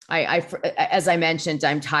 As I mentioned,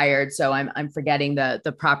 I'm tired, so I'm forgetting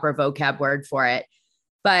the proper vocab word for it.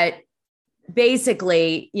 But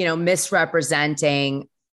basically, misrepresenting,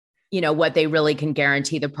 what they really can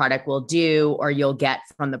guarantee the product will do or you'll get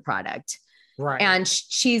from the product. Right. And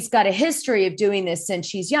she's got a history of doing this since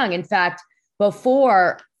she's young. In fact,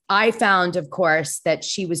 before I found, of course, that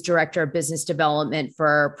she was director of business development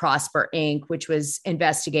for Prosper Inc., which was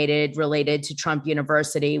investigated related to Trump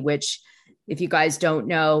University, which, if you guys don't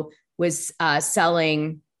know, was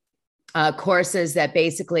selling courses that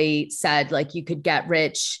basically said like you could get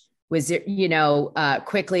rich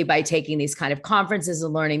quickly by taking these kind of conferences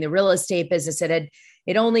and learning the real estate business.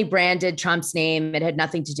 It only branded Trump's name. It had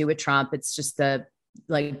nothing to do with Trump. It's just the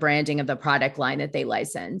branding of the product line that they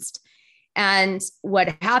licensed. And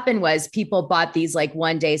what happened was people bought these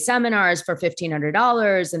one-day seminars for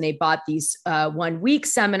 $1,500, and they bought these 1 week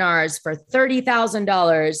seminars for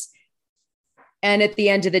 $30,000. And at the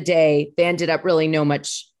end of the day, they ended up really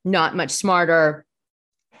not much smarter,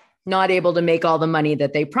 not able to make all the money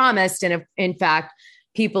that they promised. And in fact,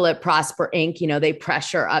 people at Prosper Inc., they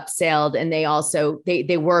pressure upselled, and they also,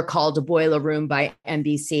 they were called a boiler room by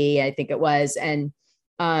NBC, I think it was. And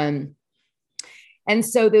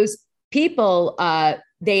so those people,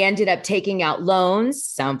 they ended up taking out loans,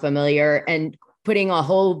 sound familiar, and putting a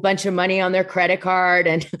whole bunch of money on their credit card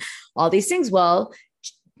and all these things. Well,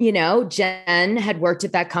 Jen had worked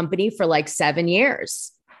at that company for 7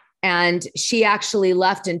 years, and she actually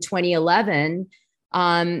left in 2011.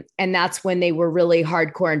 And that's when they were really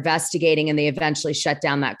hardcore investigating, and they eventually shut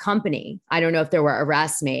down that company. I don't know if there were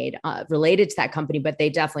arrests made related to that company, but they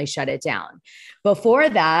definitely shut it down. Before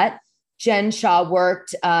that, Jen Shah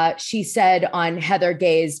worked, she said on Heather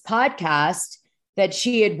Gay's podcast that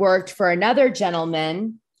she had worked for another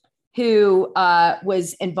gentleman who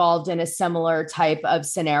was involved in a similar type of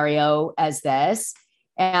scenario as this.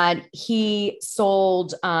 And he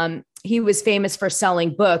sold, he was famous for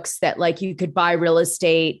selling books that you could buy real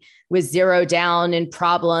estate with zero down and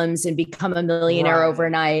problems and become a millionaire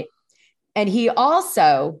overnight. And he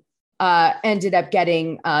also ended up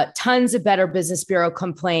getting tons of Better Business Bureau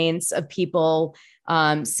complaints of people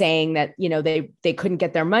saying that, they couldn't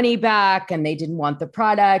get their money back and they didn't want the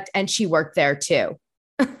product. And she worked there too.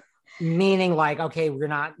 Meaning okay, we're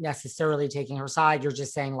not necessarily taking her side. You're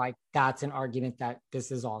just saying that's an argument that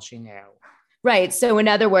this is all she knew. Right. So in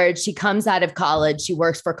other words, she comes out of college, she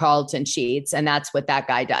works for Carlton Sheets, and that's what that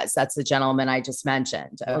guy does. That's the gentleman I just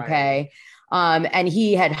mentioned. Okay. Right. And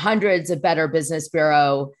he had hundreds of Better Business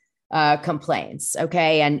Bureau complaints.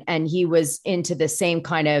 Okay. And he was into the same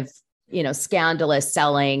kind of, scandalous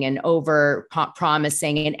selling and over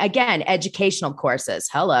promising. And again, educational courses.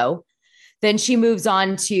 Hello. Then she moves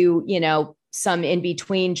on to, some in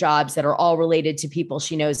between jobs that are all related to people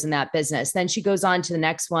she knows in that business. Then she goes on to the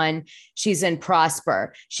next one. She's in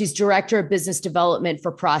Prosper. She's director of business development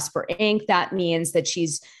for Prosper Inc. That means that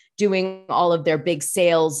she's doing all of their big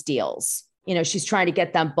sales deals. She's trying to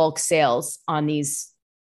get them bulk sales on these,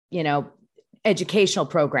 educational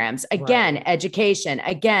programs. Again, education,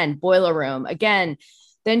 again, boiler room, again.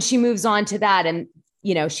 Then she moves on to that. And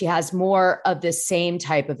she has more of the same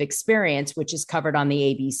type of experience, which is covered on the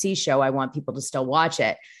ABC show. I want people to still watch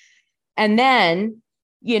it. And then,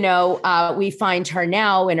 we find her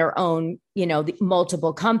now in her own,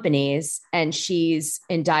 multiple companies, and she's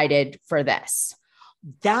indicted for this.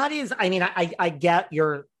 That is, I get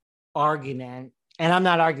your argument, and I'm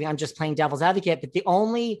not arguing, I'm just playing devil's advocate. But the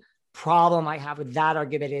only problem I have with that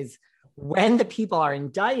argument is when the people are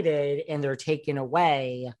indicted and they're taken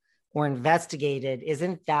away or investigated,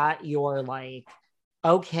 isn't that you're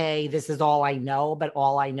okay, this is all I know, but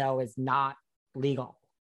all I know is not legal?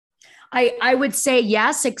 I would say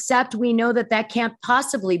yes, except we know that can't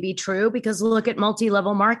possibly be true, because look at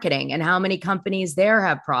multi-level marketing and how many companies there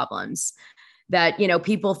have problems that,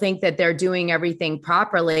 people think that they're doing everything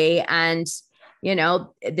properly, and,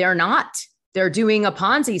 they're not. They're doing a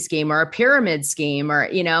Ponzi scheme or a pyramid scheme, or,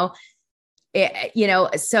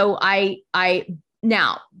 so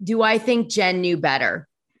now, do I think Jen knew better?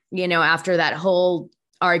 After that whole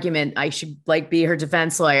argument, I should be her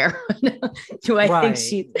defense lawyer. Do I think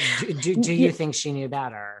she? Do you think she knew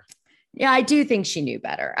better? Yeah, I do think she knew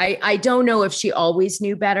better. I don't know if she always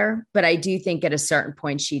knew better, but I do think at a certain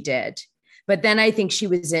point she did. But then I think she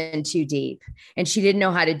was in too deep, and she didn't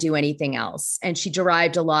know how to do anything else. And she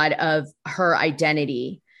derived a lot of her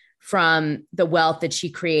identity from the wealth that she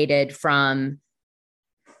created from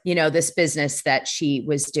this business that she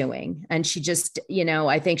was doing. And she just,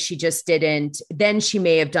 I think she just didn't, then she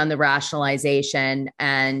may have done the rationalization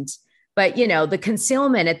but the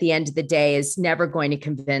concealment at the end of the day is never going to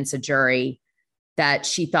convince a jury that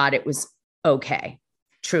she thought it was okay,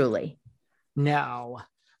 truly. No.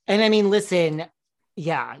 And I mean, listen,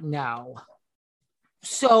 yeah, no.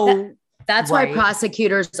 So that's why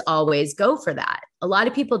prosecutors always go for that. A lot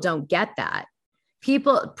of people don't get that.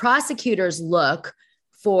 Prosecutors look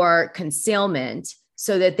for concealment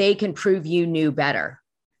so that they can prove you knew better.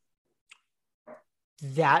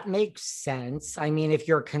 That makes sense. I mean, if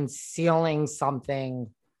you're concealing something,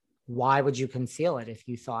 why would you conceal it if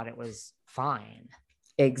you thought it was fine?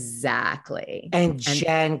 Exactly. And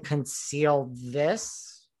Jen concealed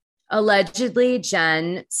this? Allegedly,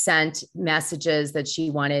 Jen sent messages that she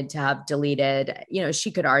wanted to have deleted. She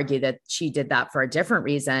could argue that she did that for a different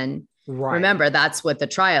reason. Right. Remember, that's what the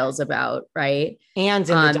trial's about, right? And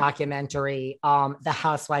in the documentary, the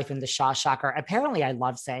housewife and the Shah shocker. Apparently, I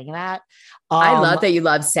love saying that. I love that you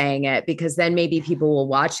love saying it, because then maybe people will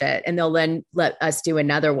watch it and they'll then let us do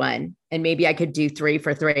another one. And maybe I could do 3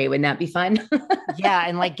 for 3. Wouldn't that be fun? Yeah.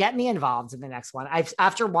 And get me involved in the next one.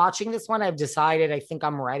 After watching this one, I've decided I think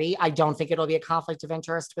I'm ready. I don't think it'll be a conflict of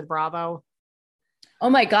interest with Bravo. Oh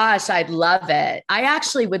my gosh, I'd love it. I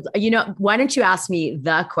actually would, why don't you ask me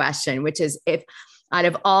the question, which is, if out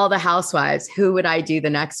of all the housewives, who would I do the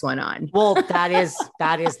next one on? Well, that is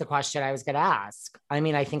the question I was going to ask. I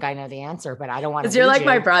mean, I think I know the answer, but I don't want to. Because you're like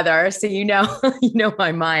my brother, so you know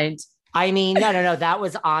my mind. I mean, no, that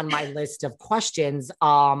was on my list of questions.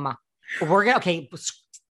 We're gonna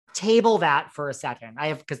table that for a second.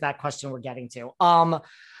 Because that question we're getting to.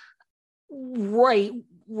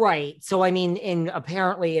 Right. So, I mean,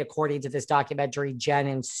 apparently, according to this documentary, Jen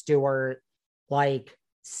and Stuart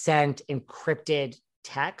sent encrypted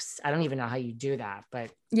texts. I don't even know how you do that,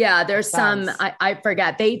 but yeah, there's some, I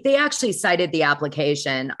forget. They actually cited the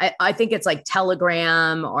application. I think it's like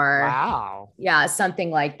Telegram or wow. Yeah, something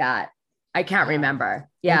like that. I can't remember.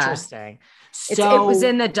 Yeah. Interesting. So it was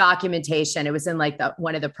in the documentation. It was in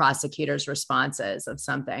one of the prosecutor's responses of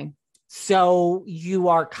something. So you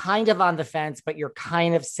are kind of on the fence, but you're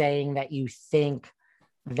kind of saying that you think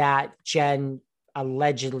that Jen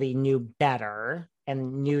allegedly knew better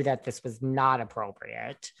and knew that this was not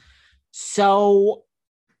appropriate. So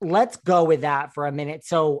let's go with that for a minute.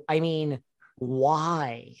 So, I mean,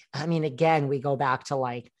 why? I mean, again, we go back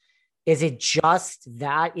to is it just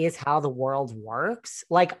that is how the world works?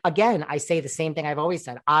 Again, I say the same thing I've always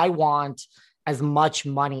said. I want as much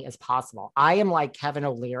money as possible. I am like Kevin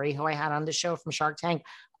O'Leary, who I had on the show from Shark Tank.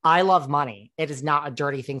 I love money. It is not a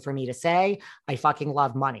dirty thing for me to say. I fucking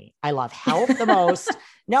love money. I love health the most.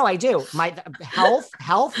 No, I do. My health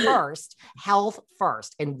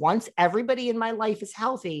first. And once everybody in my life is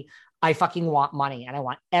healthy, I fucking want money. And I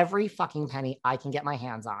want every fucking penny I can get my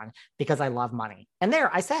hands on because I love money. And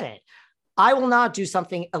there, I said it. I will not do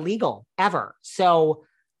something illegal ever. So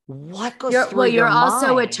what goes through your mind?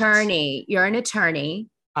 Also attorney. You're an attorney.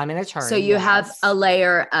 I'm an attorney. So you have a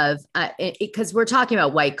layer of, because we're talking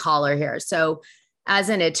about white collar here. So as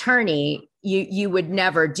an attorney, you would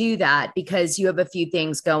never do that because you have a few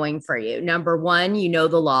things going for you. Number one, you know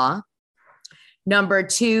the law. Number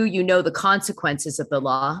two, you know the consequences of the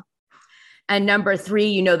law. And number three,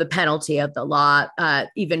 you know the penalty of the law,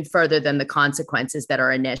 even further than the consequences that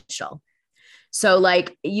are initial. So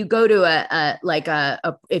like you go to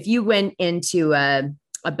if you went into a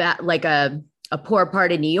poor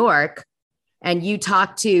part of New York and you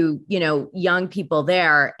talk to, young people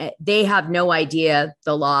there, they have no idea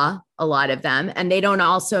the law, a lot of them, and they don't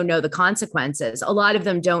also know the consequences. A lot of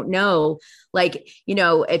them don't know,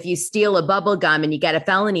 if you steal a bubble gum and you get a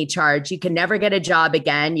felony charge, you can never get a job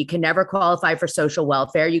again. You can never qualify for social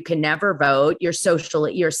welfare. You can never vote. You're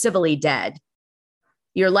civilly dead.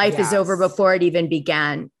 Your life is over before it even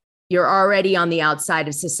began. You're already on the outside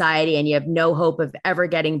of society and you have no hope of ever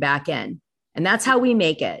getting back in. And that's how we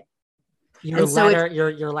make it. You have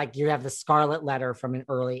the scarlet letter from an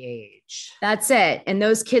early age. That's it. And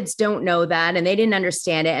those kids don't know that and they didn't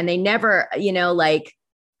understand it. And they never,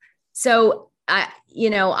 so I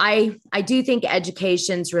do think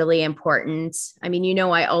education's really important. I mean,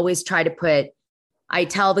 I always try to I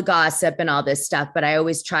tell the gossip and all this stuff, but I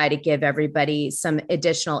always try to give everybody some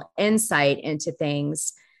additional insight into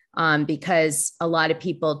things. Because a lot of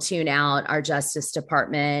people tune out our Justice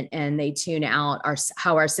Department and they tune out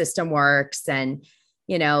how our system works. And,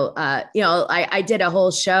 I did a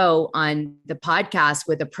whole show on the podcast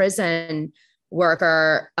with a prison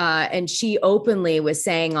worker and she openly was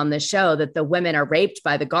saying on the show that the women are raped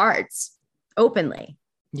by the guards openly.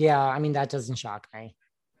 Yeah. I mean, that doesn't shock me.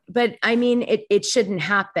 but I mean, it shouldn't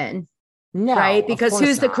happen. No, right? Because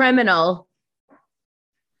who's the criminal?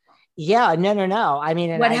 Yeah, no. I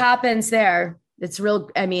mean, what happens there? It's real.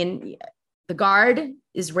 I mean, the guard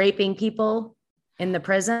is raping people in the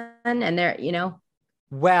prison and they're,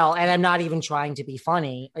 Well, and I'm not even trying to be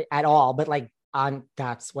funny at all, but like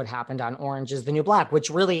that's what happened on Orange is the New Black, which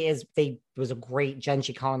really was a great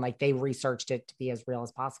Genji Cohen. Like they researched it to be as real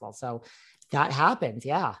as possible. So that happens.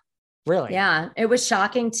 Yeah, really. Yeah. It was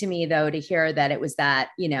shocking to me though, to hear that it was that,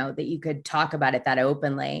 that you could talk about it that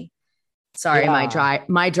openly. Sorry, yeah.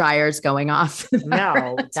 my dryer's going off.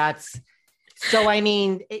 No, so, I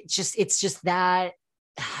mean, it's just that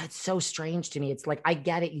it's so strange to me. It's like, I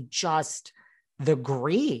get it. The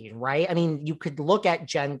greed, right? I mean, you could look at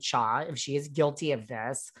Jen Shah, if she is guilty of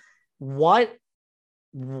this, what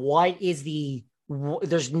is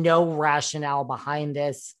there's no rationale behind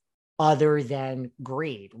this other than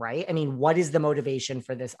greed, right? I mean, what is the motivation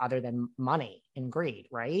for this other than money and greed,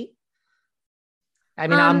 right? I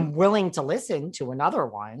mean, I'm willing to listen to another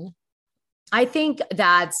one. I think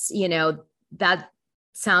that's, that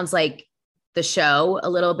sounds like the show a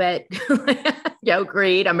little bit,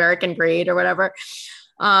 greed, American greed or whatever.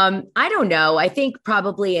 I don't know. I think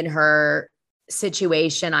probably in her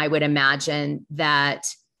situation, I would imagine that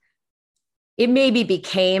it maybe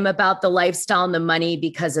became about the lifestyle and the money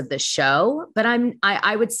because of the show. But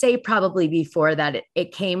I would say probably before that,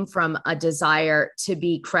 it came from a desire to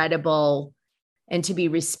be credible and to be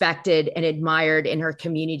respected and admired in her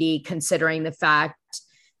community, considering the fact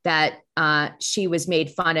that she was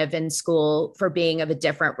made fun of in school for being of a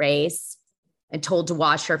different race and told to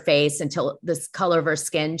wash her face until the color of her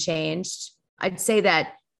skin changed. I'd say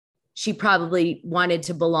that she probably wanted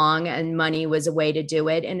to belong and money was a way to do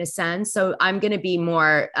it in a sense. So I'm going to be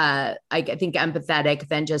more, I think, empathetic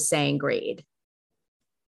than just saying greed.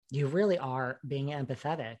 You really are being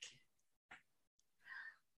empathetic.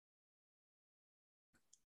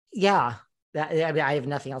 Yeah. I mean, I have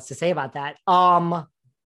nothing else to say about that.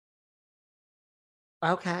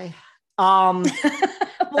 Okay. Well,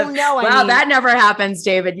 no. Wow, that never happens,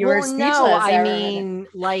 David. You were speechless. No, I mean,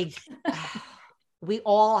 like, we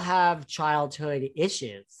all have childhood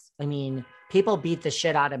issues. I mean, people beat the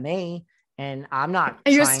shit out of me, and I'm not.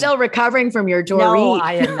 And you're still recovering from your Dorit. No,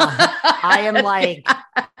 I am not. I am like,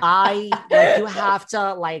 you have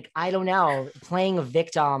to, like, I don't know, playing a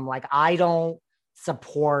victim. Like, I don't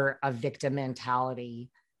support a victim mentality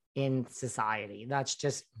in society. That's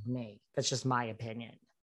just me. That's just my opinion.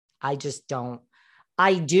 I just don't.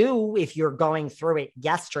 I do if you're going through it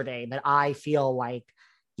yesterday, but I feel like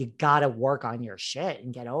you got to work on your shit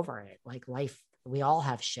and get over it. Like life, we all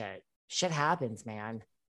have shit. Shit happens, man.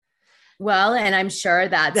 Well, and I'm sure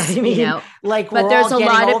that's, like, but there's a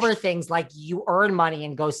lot over things like you earn money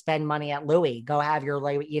and go spend money at Louis, go have your,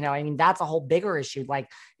 I mean, that's a whole bigger issue. Like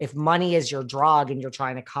if money is your drug and you're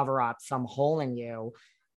trying to cover up some hole in you,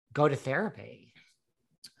 go to therapy.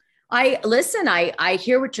 I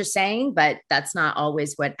hear what you're saying, but that's not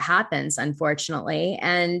always what happens, unfortunately.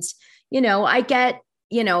 And,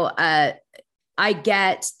 I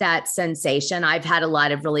get that sensation. I've had a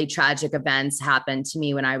lot of really tragic events happen to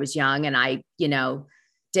me when I was young, and I,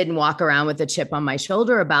 didn't walk around with a chip on my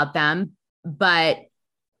shoulder about them. But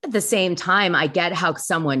at the same time, I get how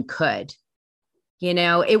someone could,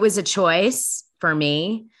 it was a choice for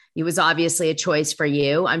me. It was obviously a choice for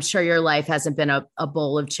you. I'm sure your life hasn't been a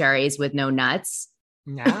bowl of cherries with no nuts.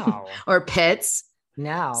 No. Or pits.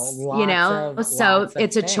 No. So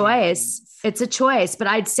it's a choice. It's a choice. But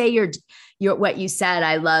I'd say you're what you said.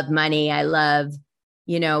 I love money. I love,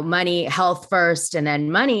 money, health first, and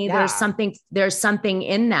then money. Yeah. There's something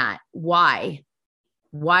in that. Why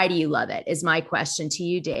do you love it? Is my question to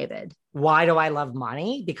you, David. Why do I love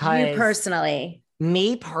money? Because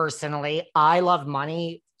me personally, I love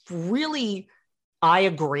money. Really, I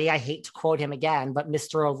agree. I hate to quote him again, but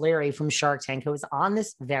Mr. O'Leary from Shark Tank, who was on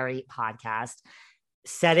this very podcast,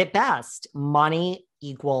 said it best. Money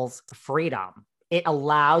equals freedom. It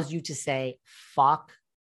allows you to say, fuck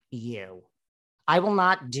you. I will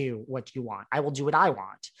not do what you want. I will do what I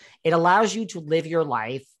want. It allows you to live your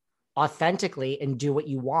life authentically and do what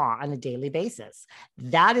you want on a daily basis.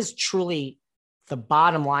 That is truly the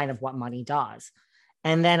bottom line of what money does.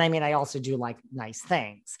 And then, I mean, I also do like nice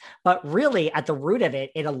things, but really at the root of it,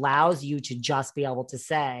 it allows you to just be able to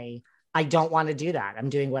say, I don't want to do that. I'm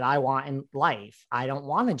doing what I want in life. I don't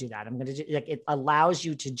want to do that. I'm going to do, like, it allows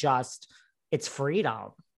you to just, it's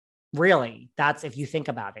freedom. Really. That's, if you think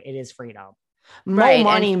about it, it is freedom. More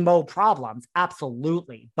money, more problems.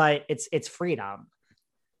 Absolutely. But it's freedom.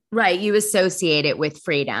 Right. You associate it with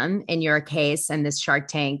freedom in your case and this Shark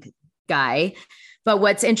Tank guy. But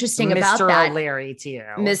what's interesting about Mr. that, O'Leary to you.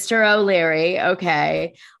 Mr. O'Leary.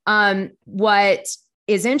 Okay. What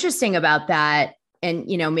is interesting about that, and,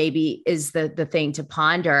 maybe is the thing to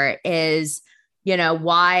ponder is,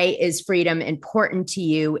 why is freedom important to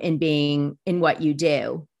you in what you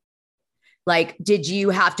do? Like, did you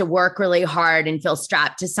have to work really hard and feel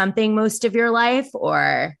strapped to something most of your life,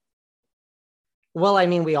 or? Well, I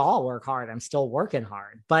mean, we all work hard. I'm still working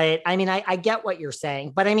hard, but I mean, I get what you're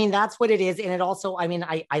saying, but I mean, that's what it is. And it also, I mean,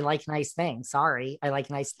 I like nice things. Sorry. I like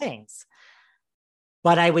nice things,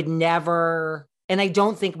 but I would never, and I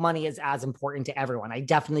don't think money is as important to everyone. I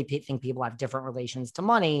definitely think people have different relations to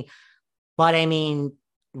money, but I mean,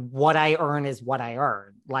 what I earn is what I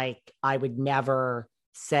earn. Like, I would never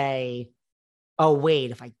say, oh, wait,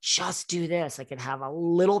 if I just do this, I could have a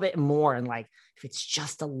little bit more. And like, if it's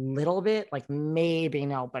just a little bit, like maybe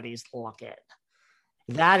nobody's looking.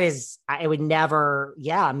 That is, I would never,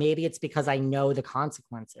 maybe it's because I know the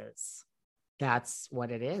consequences. That's what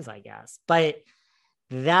it is, I guess. But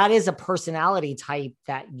that is a personality type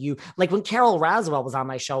that you, like when Carol Raswell was on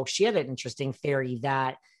my show, she had an interesting theory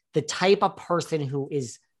that the type of person who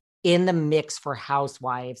is in the mix for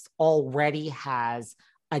Housewives already has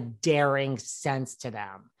a daring sense to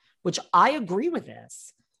them, which I agree with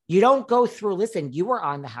this. You don't go through, listen, you were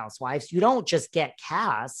on the Housewives. You don't just get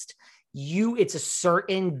cast. It's a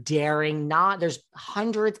certain daring, there's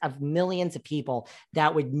hundreds of millions of people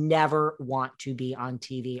that would never want to be on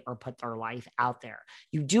TV or put their life out there.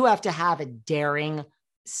 You do have to have a daring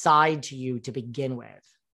side to you to begin with.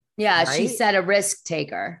 Yeah. Right? She said a risk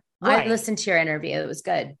taker. Right. I listened to your interview. It was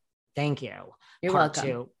good. Thank you. You're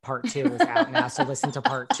welcome. Part two is out now. So listen to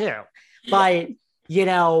part two. But,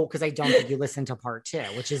 because I don't think you listened to part two,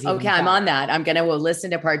 which is even okay. better. I'm on that. I'm going to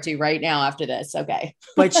listen to part two right now after this. Okay.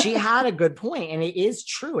 But she had a good point, and it is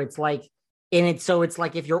true. It's like, it's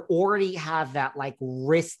like if you already have that like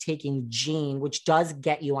risk-taking gene, which does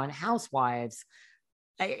get you on Housewives,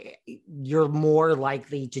 you're more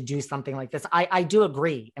likely to do something like this. I do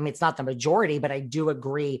agree. I mean, it's not the majority, but I do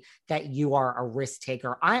agree that you are a risk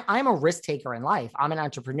taker. I'm a risk taker in life. I'm an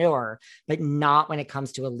entrepreneur, but not when it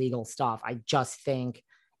comes to illegal stuff. I just think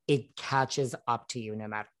it catches up to you no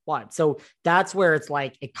matter what. So that's where it's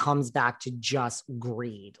like, it comes back to just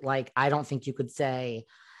greed. Like, I don't think you could say,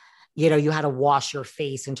 you had to wash your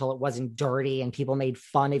face until it wasn't dirty and people made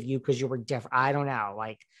fun of you because you were different. I don't know.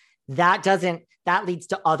 Like, that leads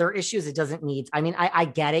to other issues. It doesn't need, I mean, I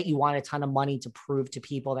get it. You want a ton of money to prove to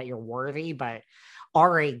people that you're worthy, but all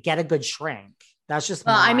right, get a good shrink. That's just,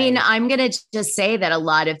 I mean, I'm going to just say that a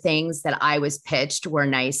lot of things that I was pitched were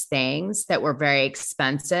nice things that were very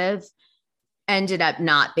expensive, ended up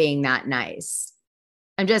not being that nice.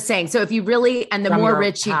 I'm just saying. So if you really, and the From more your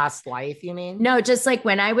rich you, past life, you mean? no, just like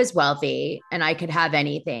when I was wealthy and I could have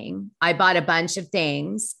anything, I bought a bunch of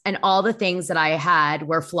things, and all the things that I had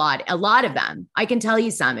were flawed. A lot of them. I can tell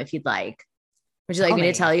you some if you'd like. Would you like me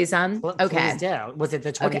to tell you some? Okay. Please do. Was it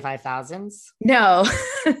the 25,000s? No,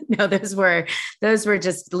 no, those were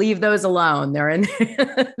just, leave those alone. They're in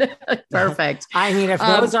perfect. I mean, if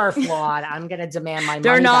those are flawed, I'm going to demand my money.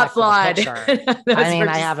 They're not back flawed. flawed. I mean,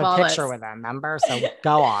 I have a picture with them, remember? So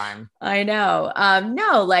go on. I know.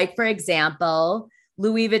 No, like for example,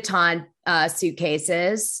 Louis Vuitton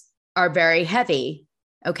suitcases are very heavy.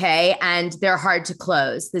 Okay. And they're hard to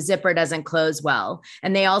close. The zipper doesn't close well.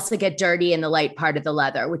 And they also get dirty in the light part of the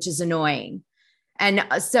leather, which is annoying. And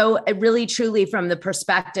so really, truly, from the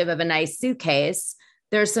perspective of a nice suitcase,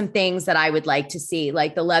 there's some things that I would like to see,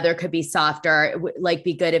 like the leather could be softer, it would like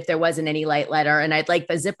be good if there wasn't any light leather, and I'd like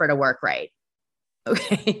the zipper to work right.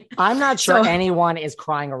 Okay. I'm not sure anyone is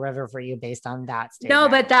crying a river for you based on that statement. No,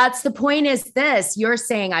 but that's the point is this, you're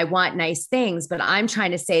saying I want nice things, but I'm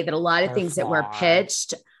trying to say that a lot of things that were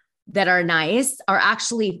pitched that are nice are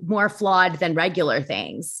actually more flawed than regular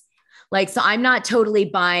things. Like, so I'm not totally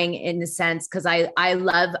buying in the sense, because I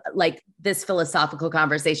love like this philosophical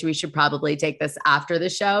conversation. We should probably take this after the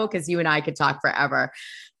show, because you and I could talk forever.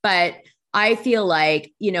 But I feel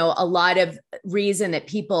like, a lot of reason that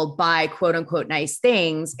people buy quote unquote nice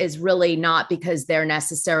things is really not because they're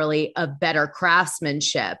necessarily of better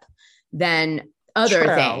craftsmanship than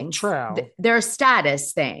other things. True. They're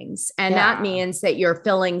status things. And that means that you're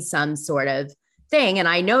filling some sort of thing. And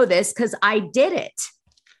I know this because I did it.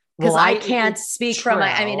 Because I can't speak from,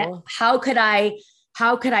 I mean, how could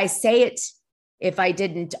I say it if I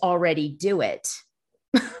didn't already do it?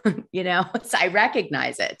 So I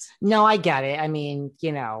recognize it. No, I get it. I mean,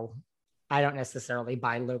 I don't necessarily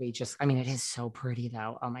buy Louis it is so pretty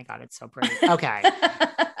though. Oh my God, it's so pretty. Okay.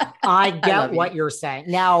 I get what you're saying.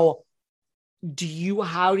 Now,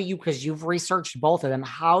 how do you, because you've researched both of them,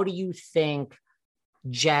 how do you think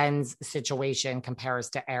Jen's situation compares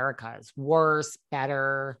to Erica's? Worse,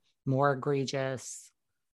 better, more egregious?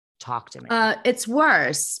 Talk to me. It's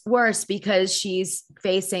worse because she's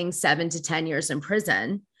facing 7 to 10 years in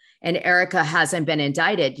prison, and Erica hasn't been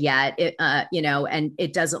indicted yet. And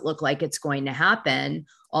it doesn't look like it's going to happen.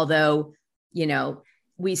 Although,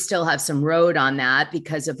 we still have some road on that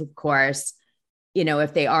because of course,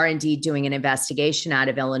 if they are indeed doing an investigation out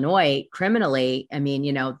of Illinois criminally, I mean,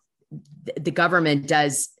 the government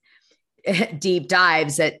does deep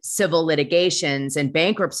dives that civil litigations and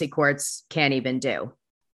bankruptcy courts can't even do.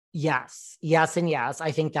 Yes, and yes.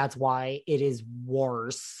 I think that's why it is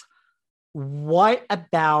worse. What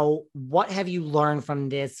have you learned from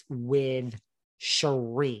this with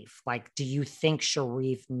Sharif? Like, do you think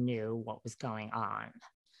Sharif knew what was going on?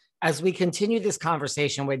 As we continue this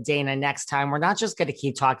conversation with Dana next time, we're not just going to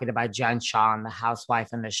keep talking about Jen Shah and the housewife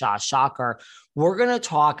and the Shah shocker. We're going to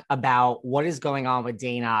talk about what is going on with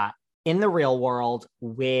Dana in the real world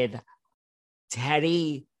with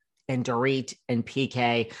Teddi and Dorit and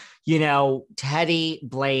PK. Teddi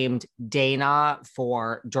blamed Dana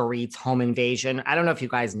for Dorit's home invasion. I don't know if you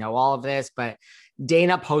guys know all of this, but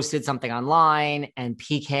Dana posted something online and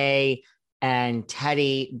PK and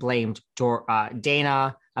Teddi blamed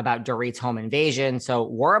Dana about Dorit's home invasion. So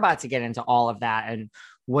we're about to get into all of that and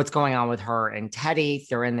what's going on with her and Teddi.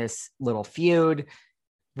 They're in this little feud.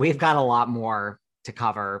 We've got a lot more to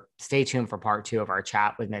cover. Stay tuned for part 2 of our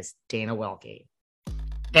chat with Miss Dana Wilkey.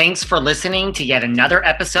 Thanks for listening to yet another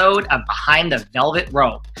episode of Behind the Velvet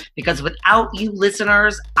Rope. Because without you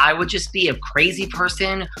listeners, I would just be a crazy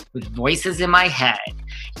person with voices in my head.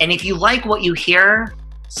 And if you like what you hear,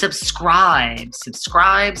 subscribe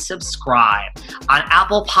on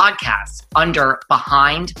Apple Podcasts under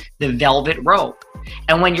Behind the Velvet Rope.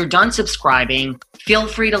 And when you're done subscribing, feel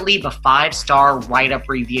free to leave a 5-star write-up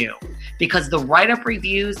review because the write-up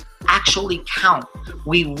reviews actually count.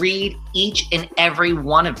 We read each and every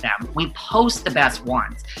one of them. We post the best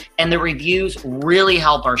ones, and the reviews really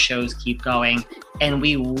help our shows keep going. And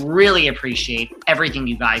we really appreciate everything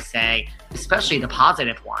you guys say, especially the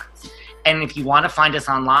positive ones. And if you want to find us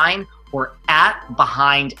online, we're at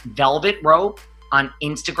Behind Velvet Rope on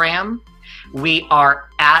Instagram. We are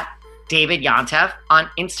at David Yontef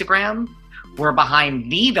on Instagram. We're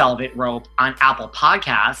Behind the Velvet Rope on Apple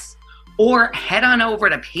Podcasts. Or head on over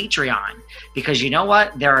to Patreon because you know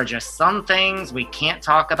what? There are just some things we can't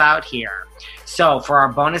talk about here. So for our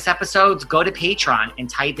bonus episodes, go to Patreon and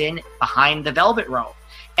type in Behind the Velvet Rope.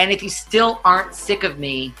 And if you still aren't sick of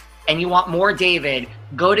me and you want more David,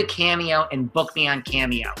 go to Cameo and book me on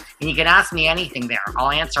Cameo. And you can ask me anything there.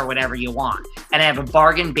 I'll answer whatever you want. And I have a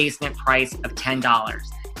bargain basement price of $10.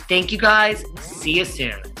 Thank you guys. See you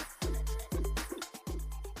soon.